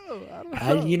 I don't know.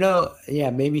 I don't You know. know, yeah,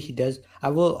 maybe he does. I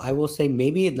will say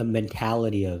maybe the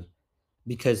mentality of,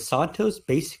 because Santos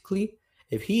basically,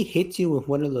 if he hits you with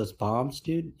one of those bombs,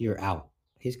 dude, you're out.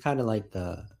 He's kind of like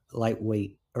the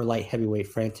lightweight or light heavyweight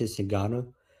Francis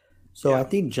Ngannou. So I Yeah,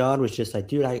 think John was just like,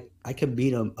 dude, I can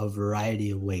beat him a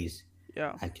variety of ways.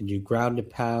 yeah, I can do ground and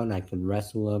pound. I can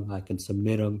wrestle him. I can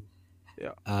submit him.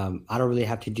 yeah. I don't really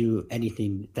have to do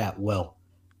anything that well.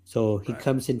 So he Right,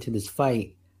 comes into this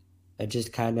fight and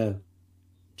just kind of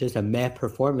just a meh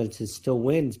performance and still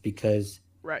wins because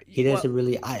right. he Well, doesn't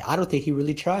really. I don't think he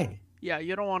really tried. yeah.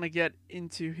 You don't want to get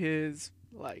into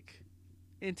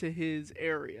his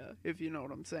area, if you know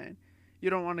what I'm saying. You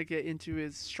don't want to get into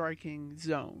his striking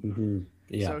zone.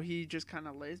 Yeah. So he just kind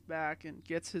of lays back and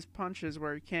gets his punches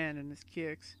where he can and his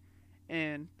kicks.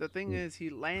 And the thing is, he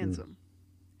lands Mhm. them,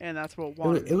 and that's what It won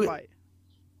was, him it the was, fight.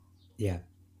 yeah.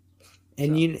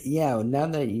 And So yeah, now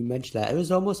that you mentioned that, it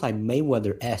was almost like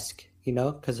Mayweather esque, you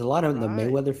know, because a lot of the right,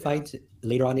 Mayweather yeah, fights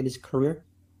later on in his career,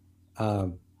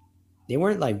 um, they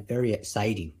weren't like very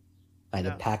exciting, like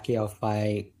the no, Pacquiao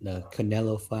fight, the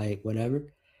Canelo fight,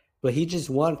 whatever. But he just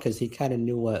won because he kind of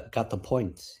knew what got the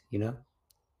points, you know.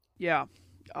 yeah.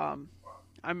 Um,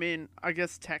 I mean, I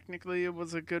guess technically it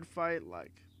was a good fight.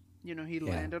 Like, he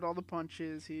Yeah, landed all the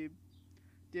punches. He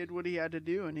did what he had to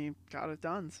do, and he got it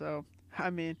done. So, I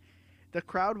mean, the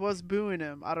crowd was booing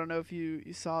him. I don't know if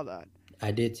you saw that.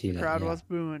 I did see The that. crowd Yeah. was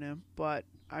booing him, but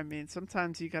I mean,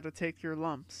 sometimes you got to take your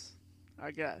lumps.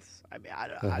 I guess. I mean, I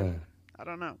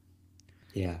don't know.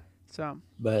 Yeah. So,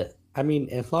 But I mean,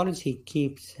 as long as he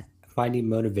keeps finding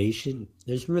motivation,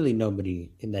 there's really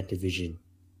nobody in that division,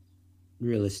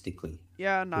 realistically,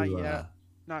 yeah, not who yet,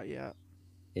 not yet.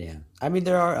 yeah. I mean,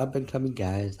 there are up and coming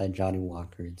guys like Johnny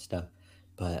Walker and stuff,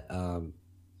 but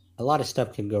a lot of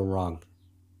stuff can go wrong.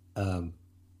 Um,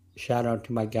 Shout out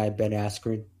to my guy Ben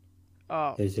Askren.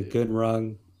 Oh, It's a dude,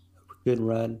 good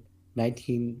run.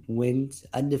 19 wins,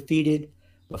 undefeated,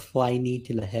 a flying knee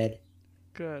to the head,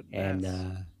 and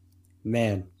goodness.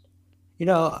 man, you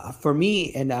know, for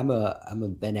me, and I'm a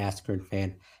Ben Askren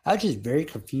fan. I was just very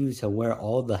confused on where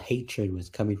all the hatred was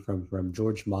coming from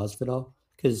George Masvidal,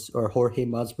 or Jorge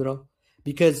Masvidal,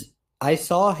 because I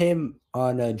saw him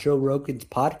on Joe Rogan's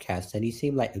podcast, and he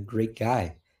seemed like a great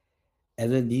guy.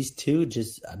 And then these two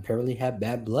just apparently have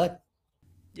bad blood.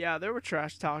 Yeah, they were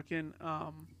trash talking.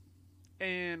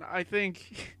 And I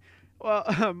think, well,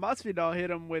 Masvidal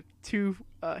hit him with two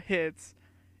hits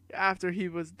after he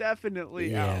was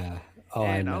definitely out, Yeah. Oh,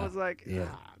 I and I know. was like,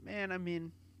 Yeah. man. I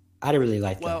mean, I didn't really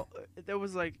like that. well, there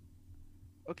was like,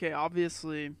 okay,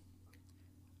 obviously,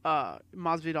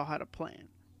 Masvidal had a plan.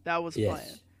 That was planned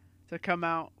Yes. to come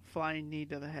out flying knee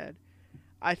to the head.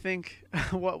 I think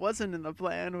what wasn't in the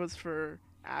plan was for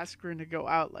Askren to go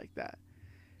out like that.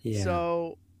 Yeah.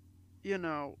 So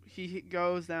he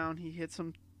goes down, he hits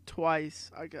him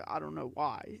twice. I don't know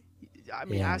why. I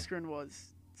mean, Yeah. Askren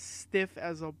was stiff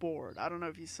as a board. I don't know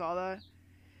if you saw that.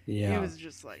 He Yeah. was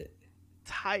just like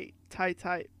tight, tight,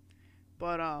 tight.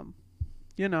 But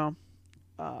you know,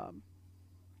 um,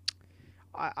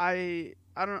 I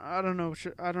don't know.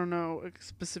 I don't know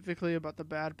specifically about the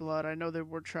bad blood. I know they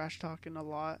were trash talking a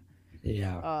lot.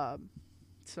 Yeah. Um,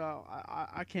 so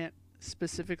I can't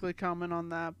specifically comment on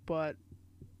that, but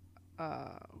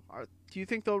uh, Do you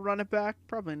think they'll run it back?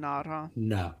 Probably not, huh?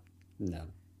 No, no. Yeah,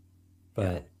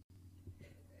 But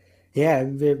yeah,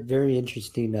 very, very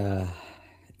interesting.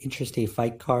 Interesting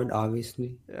fight card,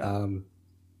 obviously. yeah,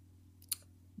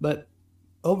 But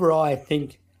overall, I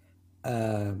think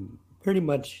pretty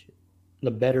much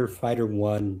the better fighter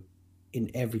won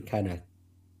in every kind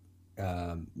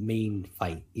of main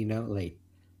fight. You know, like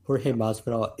Jorge yeah,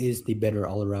 Masvidal is the better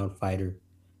all around fighter.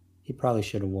 He probably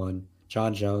should have won.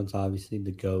 John Jones, obviously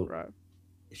the goat, right.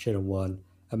 should have won.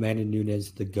 Amanda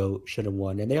Nunes, the goat, should have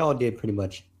won, and they all did pretty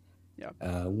much Yeah,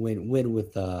 win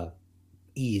with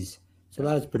ease. So yeah.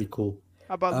 that was pretty cool.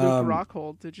 How about Luke Um,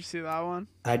 Rockhold? Did you see that one?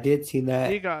 I did see He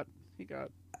that. got he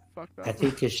got fucked I up.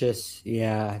 think it's just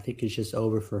yeah. I think it's just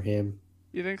over for him.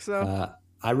 You think so? Uh,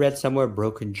 I read somewhere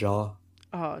broken jaw.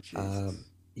 Oh Um, Jesus.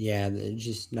 yeah, it's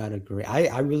just not a great.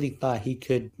 I really thought he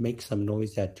could make some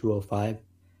noise at 205,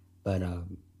 but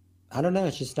I don't know.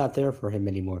 It's just not there for him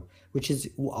anymore. Which is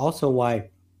also why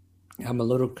I'm a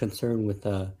little concerned with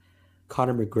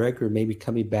Conor McGregor maybe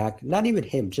coming back. Not even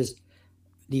him, just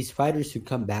these fighters who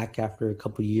come back after a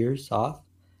couple years off.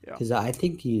 Yeah, Because I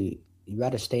think you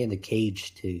got to stay in the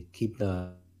cage to keep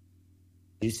the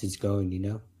juices going. You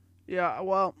know. yeah.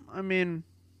 Well, I mean,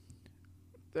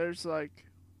 there's like,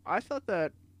 I thought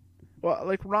that. Well,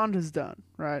 like Ronda's done,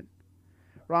 right?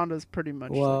 Ronda's pretty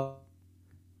much like. Well,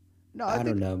 No, I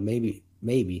don't know.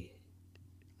 Maybe.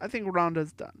 I think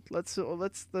Ronda's done. Let's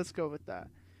go with that.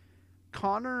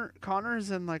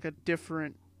 Connor's in like a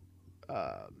different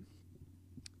um,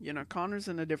 Connor's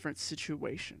in a different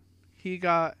situation. He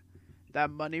got that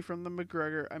money from the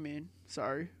McGregor. I mean,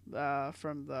 sorry,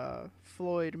 from the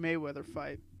Floyd Mayweather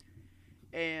fight,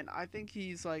 and I think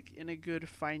he's like in a good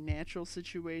financial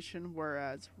situation.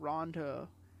 Whereas Ronda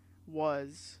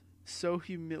was so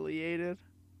humiliated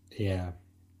Yeah.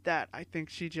 that I think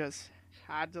she just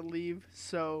had to leave.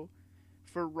 So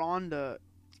for Ronda,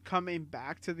 coming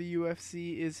back to the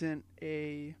UFC isn't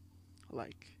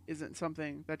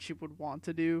something that she would want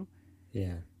to do.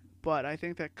 Yeah. But I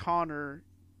think that Connor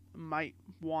might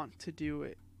want to do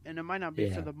it, and it might not be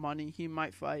for Yeah. the money. He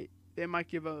might fight. They might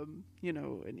give him,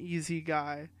 an easy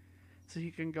guy, so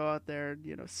he can go out there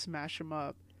and smash him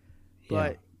up. Yeah.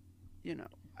 But you know,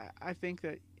 I think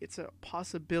that it's a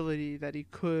possibility that he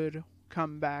could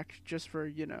come back just for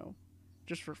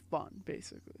fun,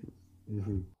 basically.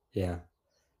 Yeah.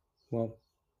 Well,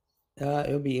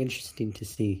 it'll be interesting to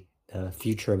see the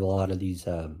future of a lot of these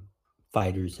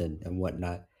fighters and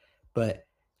whatnot. But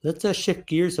let's shift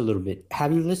gears a little bit.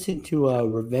 Have you listened to Yeah,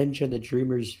 Revenge of the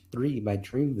Dreamers 3 by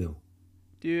Dreamville?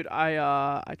 dude,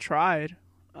 I tried.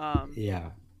 Um,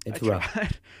 Yeah, I it's rough.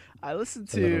 tried. I listened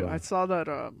It's a little to. I rough. saw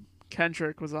that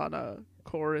Kendrick was on a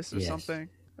chorus or Yes. something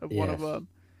of one of Yes. them.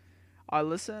 I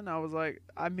listened. I was like,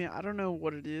 I mean, I don't know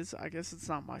what it is. I guess it's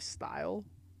not my style,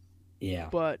 Yeah.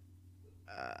 but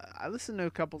I listened to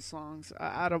a couple songs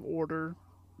out of order.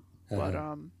 But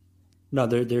Uh-huh. No,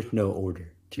 there's no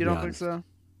order, to you be don't think honest. so?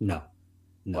 No.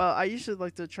 No. Well, I usually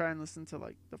like to try and listen to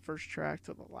like the first track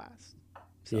to the last.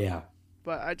 So, Yeah.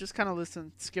 but I just kind of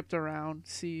listened, skipped around,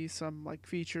 see some like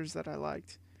features that I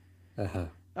liked. Uh-huh.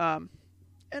 Um,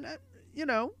 and you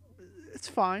know, it's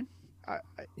fine. I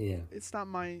Yeah. it's not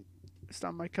my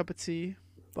cup of tea.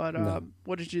 But No.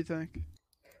 what did you think?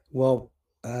 Well,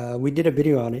 we did a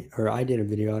video on it, or I did a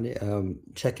video on it.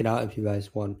 Check it out if you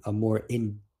guys want a more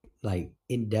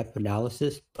in-depth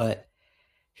analysis. But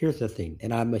here's the thing,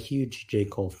 and I'm a huge J.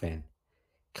 Cole fan.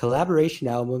 Collaboration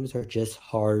albums are just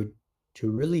hard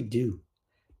to really do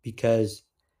because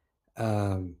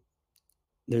um,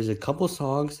 there's a couple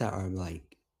songs that are like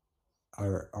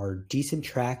are decent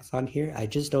tracks on here. I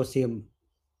just don't see them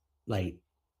like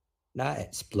not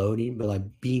exploding, but like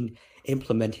being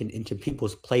implemented into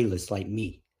people's playlists like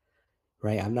me,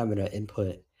 right? I'm not gonna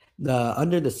input the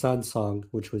Under the Sun song,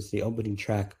 which was the opening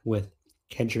track with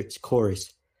Kendrick's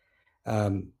chorus.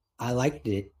 I liked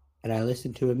it and I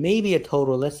listened to it maybe a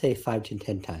total, let's say 5 to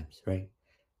 10 times, right?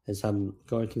 As I'm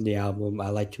going through the album, I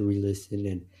like to re-listen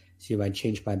and see if I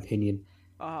change my opinion.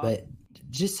 Uh But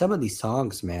just some of these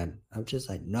songs, man, I'm just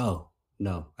like, no,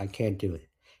 no, I can't do it.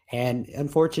 And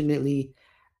unfortunately,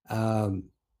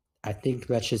 um, I think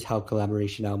that's just how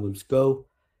collaboration albums go.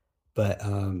 But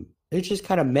it's just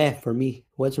kind of meh for me.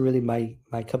 Wasn't really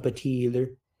my cup of tea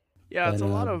either. yeah, it's But a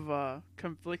lot of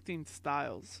conflicting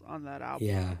styles on that yeah,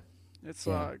 album. It's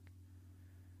yeah, like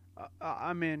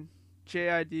I mean,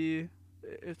 JID,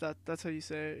 if that's how you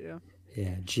say it, yeah.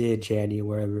 yeah. Jid, Janny,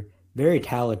 wherever. Very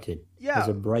talented. Has Yeah,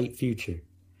 a bright future.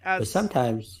 But as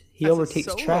sometimes he as a overtakes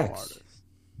solo tracks. artist,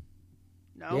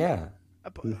 no, Yeah.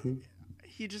 But Hmm.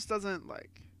 he just doesn't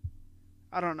like.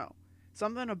 I don't know.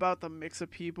 Something about the mix of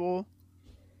people.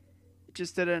 It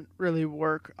just didn't really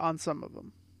work on some of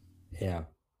them. Yeah.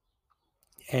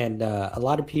 And a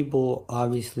lot of people,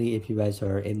 obviously, if you guys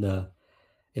are in the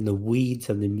weeds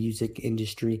of the music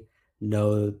industry,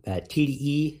 know that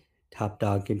TDE, Top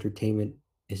Dog Entertainment,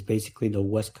 is basically the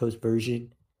West Coast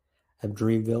version of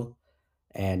Dreamville.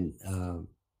 And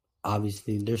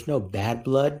obviously, there's no bad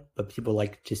blood, but people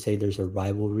like to say there's a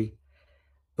rivalry.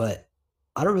 But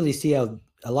I don't really see how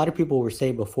a lot of people were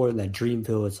saying before that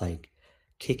Dreamville is like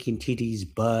kicking TD's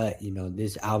butt. You know,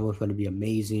 this album's going to be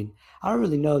amazing. I don't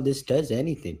really know if this does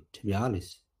anything, to be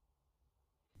honest.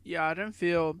 Yeah, I didn't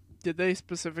feel. Did they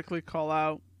specifically call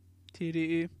out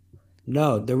TDE?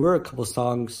 No, there were a couple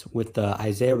songs with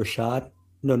Isaiah Rashad.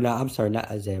 No, I'm sorry,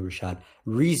 not Isaiah Rashad.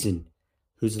 Reason,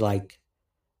 who's like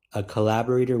a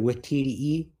collaborator with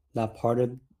TDE, not part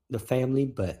of the family,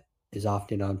 but is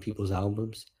often on people's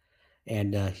albums.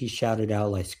 And he shouted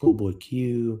out like Schoolboy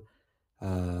Q,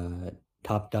 uh,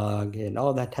 Top Dog, and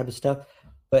all that type of stuff.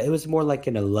 But it was more like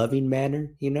in a loving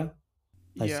manner, you know?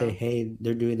 Like say, Yeah, hey,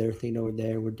 they're doing their thing over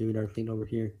there, we're doing our thing over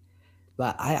here.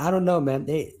 But I don't know, man.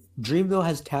 Dreamville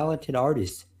has talented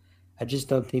artists. I just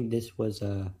don't think this was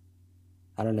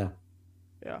I don't know.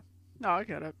 yeah. No, I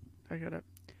get it. I get it.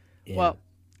 Yeah. Well,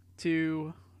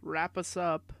 to wrap us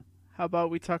up, how about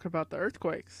we talk about the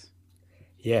earthquakes?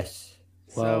 Yes.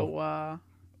 So, Well,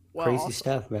 well, crazy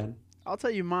stuff, man. I'll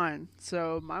tell you mine.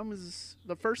 So mine was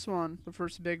the first one, the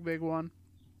first big one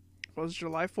was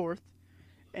July 4th.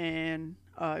 And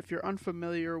if you're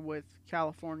unfamiliar with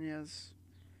California's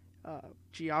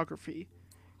geography,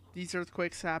 these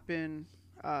earthquakes happen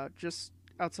just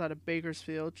outside of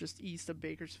Bakersfield, just east of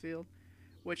Bakersfield,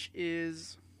 which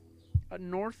is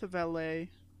north of LA,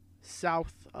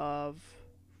 south of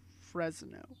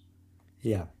Fresno.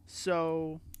 Yeah.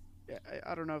 So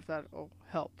I don't know if that'll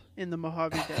help in the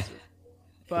Mojave Desert.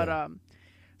 But Yeah.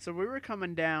 so we were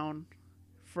coming down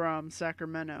from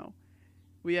Sacramento.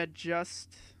 We had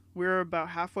just we were about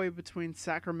halfway between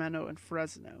Sacramento and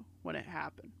Fresno when it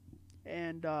happened,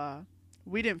 and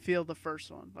we didn't feel the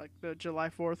first one, like the July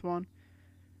 4th one.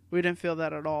 We didn't feel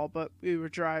that at all, but we were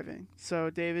driving. So,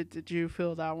 David, did you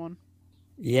feel that one?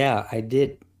 Yeah, I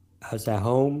did. I was at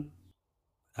home.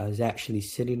 I was actually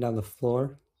sitting on the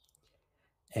floor,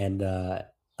 and a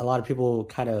lot of people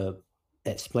kind of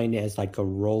explain it as like a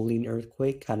rolling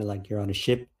earthquake, kind of like you're on a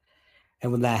ship.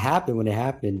 And when it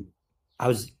happened, I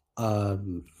was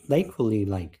thankfully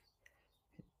like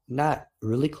not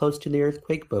really close to the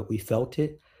earthquake, but we felt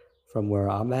it from where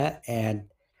I'm at. And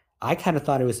I kind of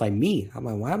thought it was like me. I'm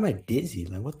like, why am I dizzy?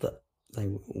 Like, like,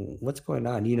 what's going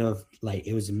on? You know, like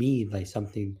it was me, like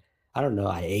something, I don't know,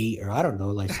 I ate or I don't know,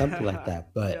 like something like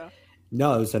that. But Yeah.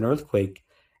 no, it was an earthquake.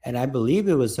 And I believe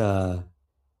it was, what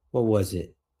was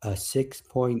it? A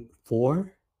 6.4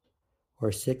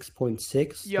 or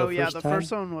 6.6 the Yo, yeah, first the first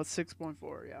time. one was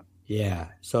 6.4. Yeah. Yeah.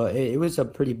 So it was a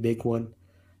pretty big one.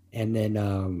 And then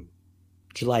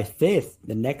July 5th,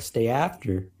 the next day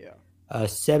after, Yeah.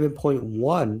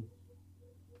 7.1,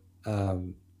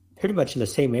 um, pretty much in the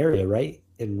same area, right?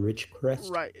 In Ridgecrest.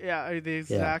 Right. Yeah, the Yeah.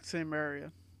 exact same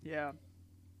area. Yeah.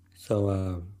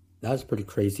 So that was pretty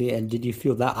crazy. And did you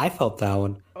feel that? I felt that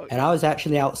one. Oh, And I yeah. was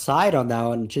actually outside on that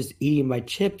one, just eating my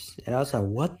chips. And I was like,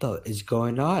 what the is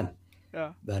going on?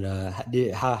 Yeah. But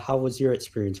how was your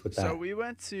experience with So that? we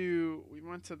went to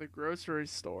the grocery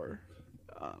store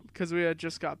because we had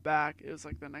just got back. It was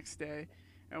like the next day,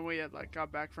 and we had like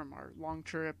got back from our long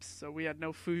trips, so we had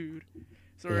no food.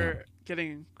 So we Yeah. are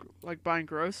getting like buying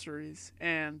groceries,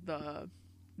 and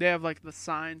they have like the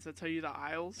signs that tell you the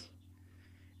aisles.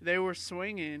 They were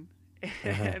swinging,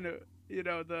 Uh-huh. and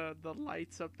the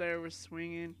lights up there were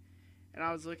swinging, and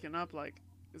I was looking up like,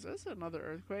 is this another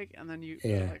earthquake? And then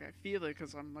Yeah. like I feel it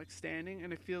because I'm like standing,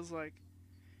 and it feels like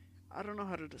I don't know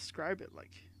how to describe it.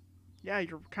 Like, yeah,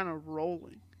 you're kind of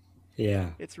rolling.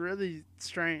 Yeah. It's really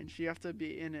strange. You have to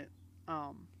be in it.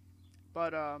 Um,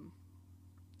 but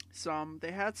some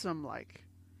they had some like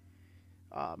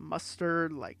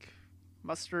mustard, like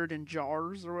mustard in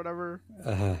jars or whatever,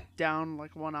 Uh-huh. down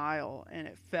like one aisle, and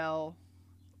it fell.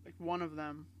 Like one of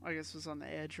them, I guess, was on the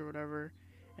edge or whatever,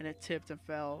 and it tipped and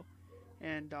fell,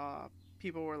 and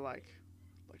people were like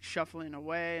shuffling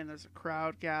away, and there's a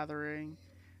crowd gathering.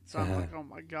 So I'm Uh-huh. like, oh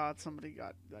my god, somebody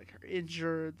got like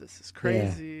injured. This is Yeah.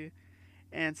 crazy.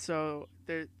 And so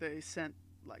they sent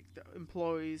like the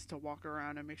employees to walk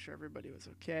around and make sure everybody was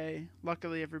okay.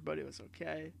 Luckily, everybody was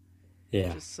okay.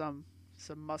 Yeah. Just some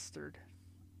mustard.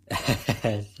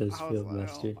 But Just I was feel like, oh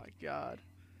mustard. my god.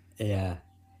 Yeah.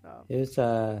 Uh, It was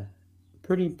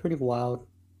pretty wild.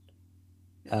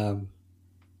 yeah, Um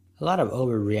a lot of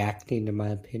overreacting in my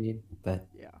opinion, but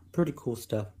yeah, pretty cool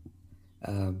stuff.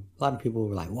 A lot of people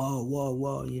were like, "Whoa, whoa,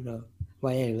 whoa," you know.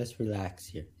 Well, hey, let's relax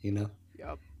here, you know.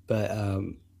 Yep. But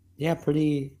yeah,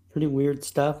 pretty weird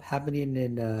stuff happening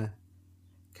in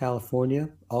California.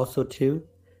 Also, too,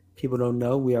 people don't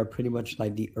know we are pretty much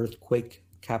like the earthquake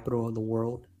capital of the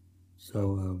world. Yep.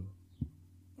 So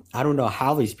I don't know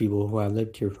how these people who have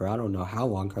lived here for I don't know how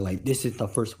long are like, this is the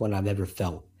first one I've ever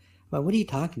felt. I'm like, what are you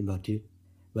talking about, dude?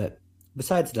 But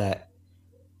besides that,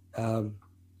 um,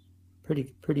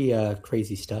 pretty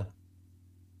crazy stuff.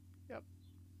 Yep.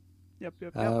 Yep.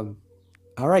 Yep. Yep. Um,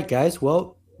 all right, guys.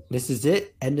 Well, this is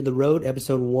it. End of the road,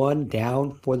 episode one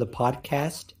down for the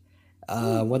podcast.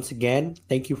 Woo. Once again,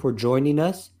 thank you for joining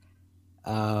us.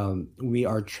 We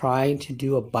are trying to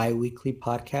do a bi-weekly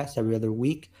podcast every other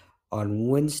week on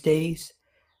Wednesdays.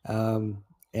 Um,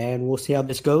 and we'll see how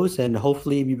this goes. And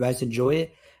hopefully, if you guys enjoy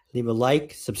it, leave a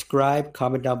like, subscribe,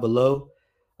 comment down below.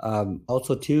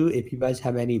 Also, too, if you guys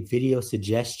have any video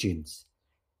suggestions,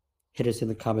 hit us in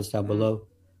the comments down Mm, below.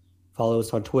 Follow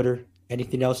us on Twitter.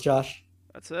 Anything else, Josh?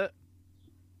 that's it.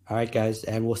 All right, guys.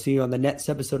 And we'll see you on the next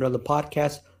episode of the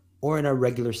podcast or in our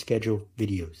regular schedule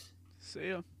videos. See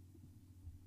ya.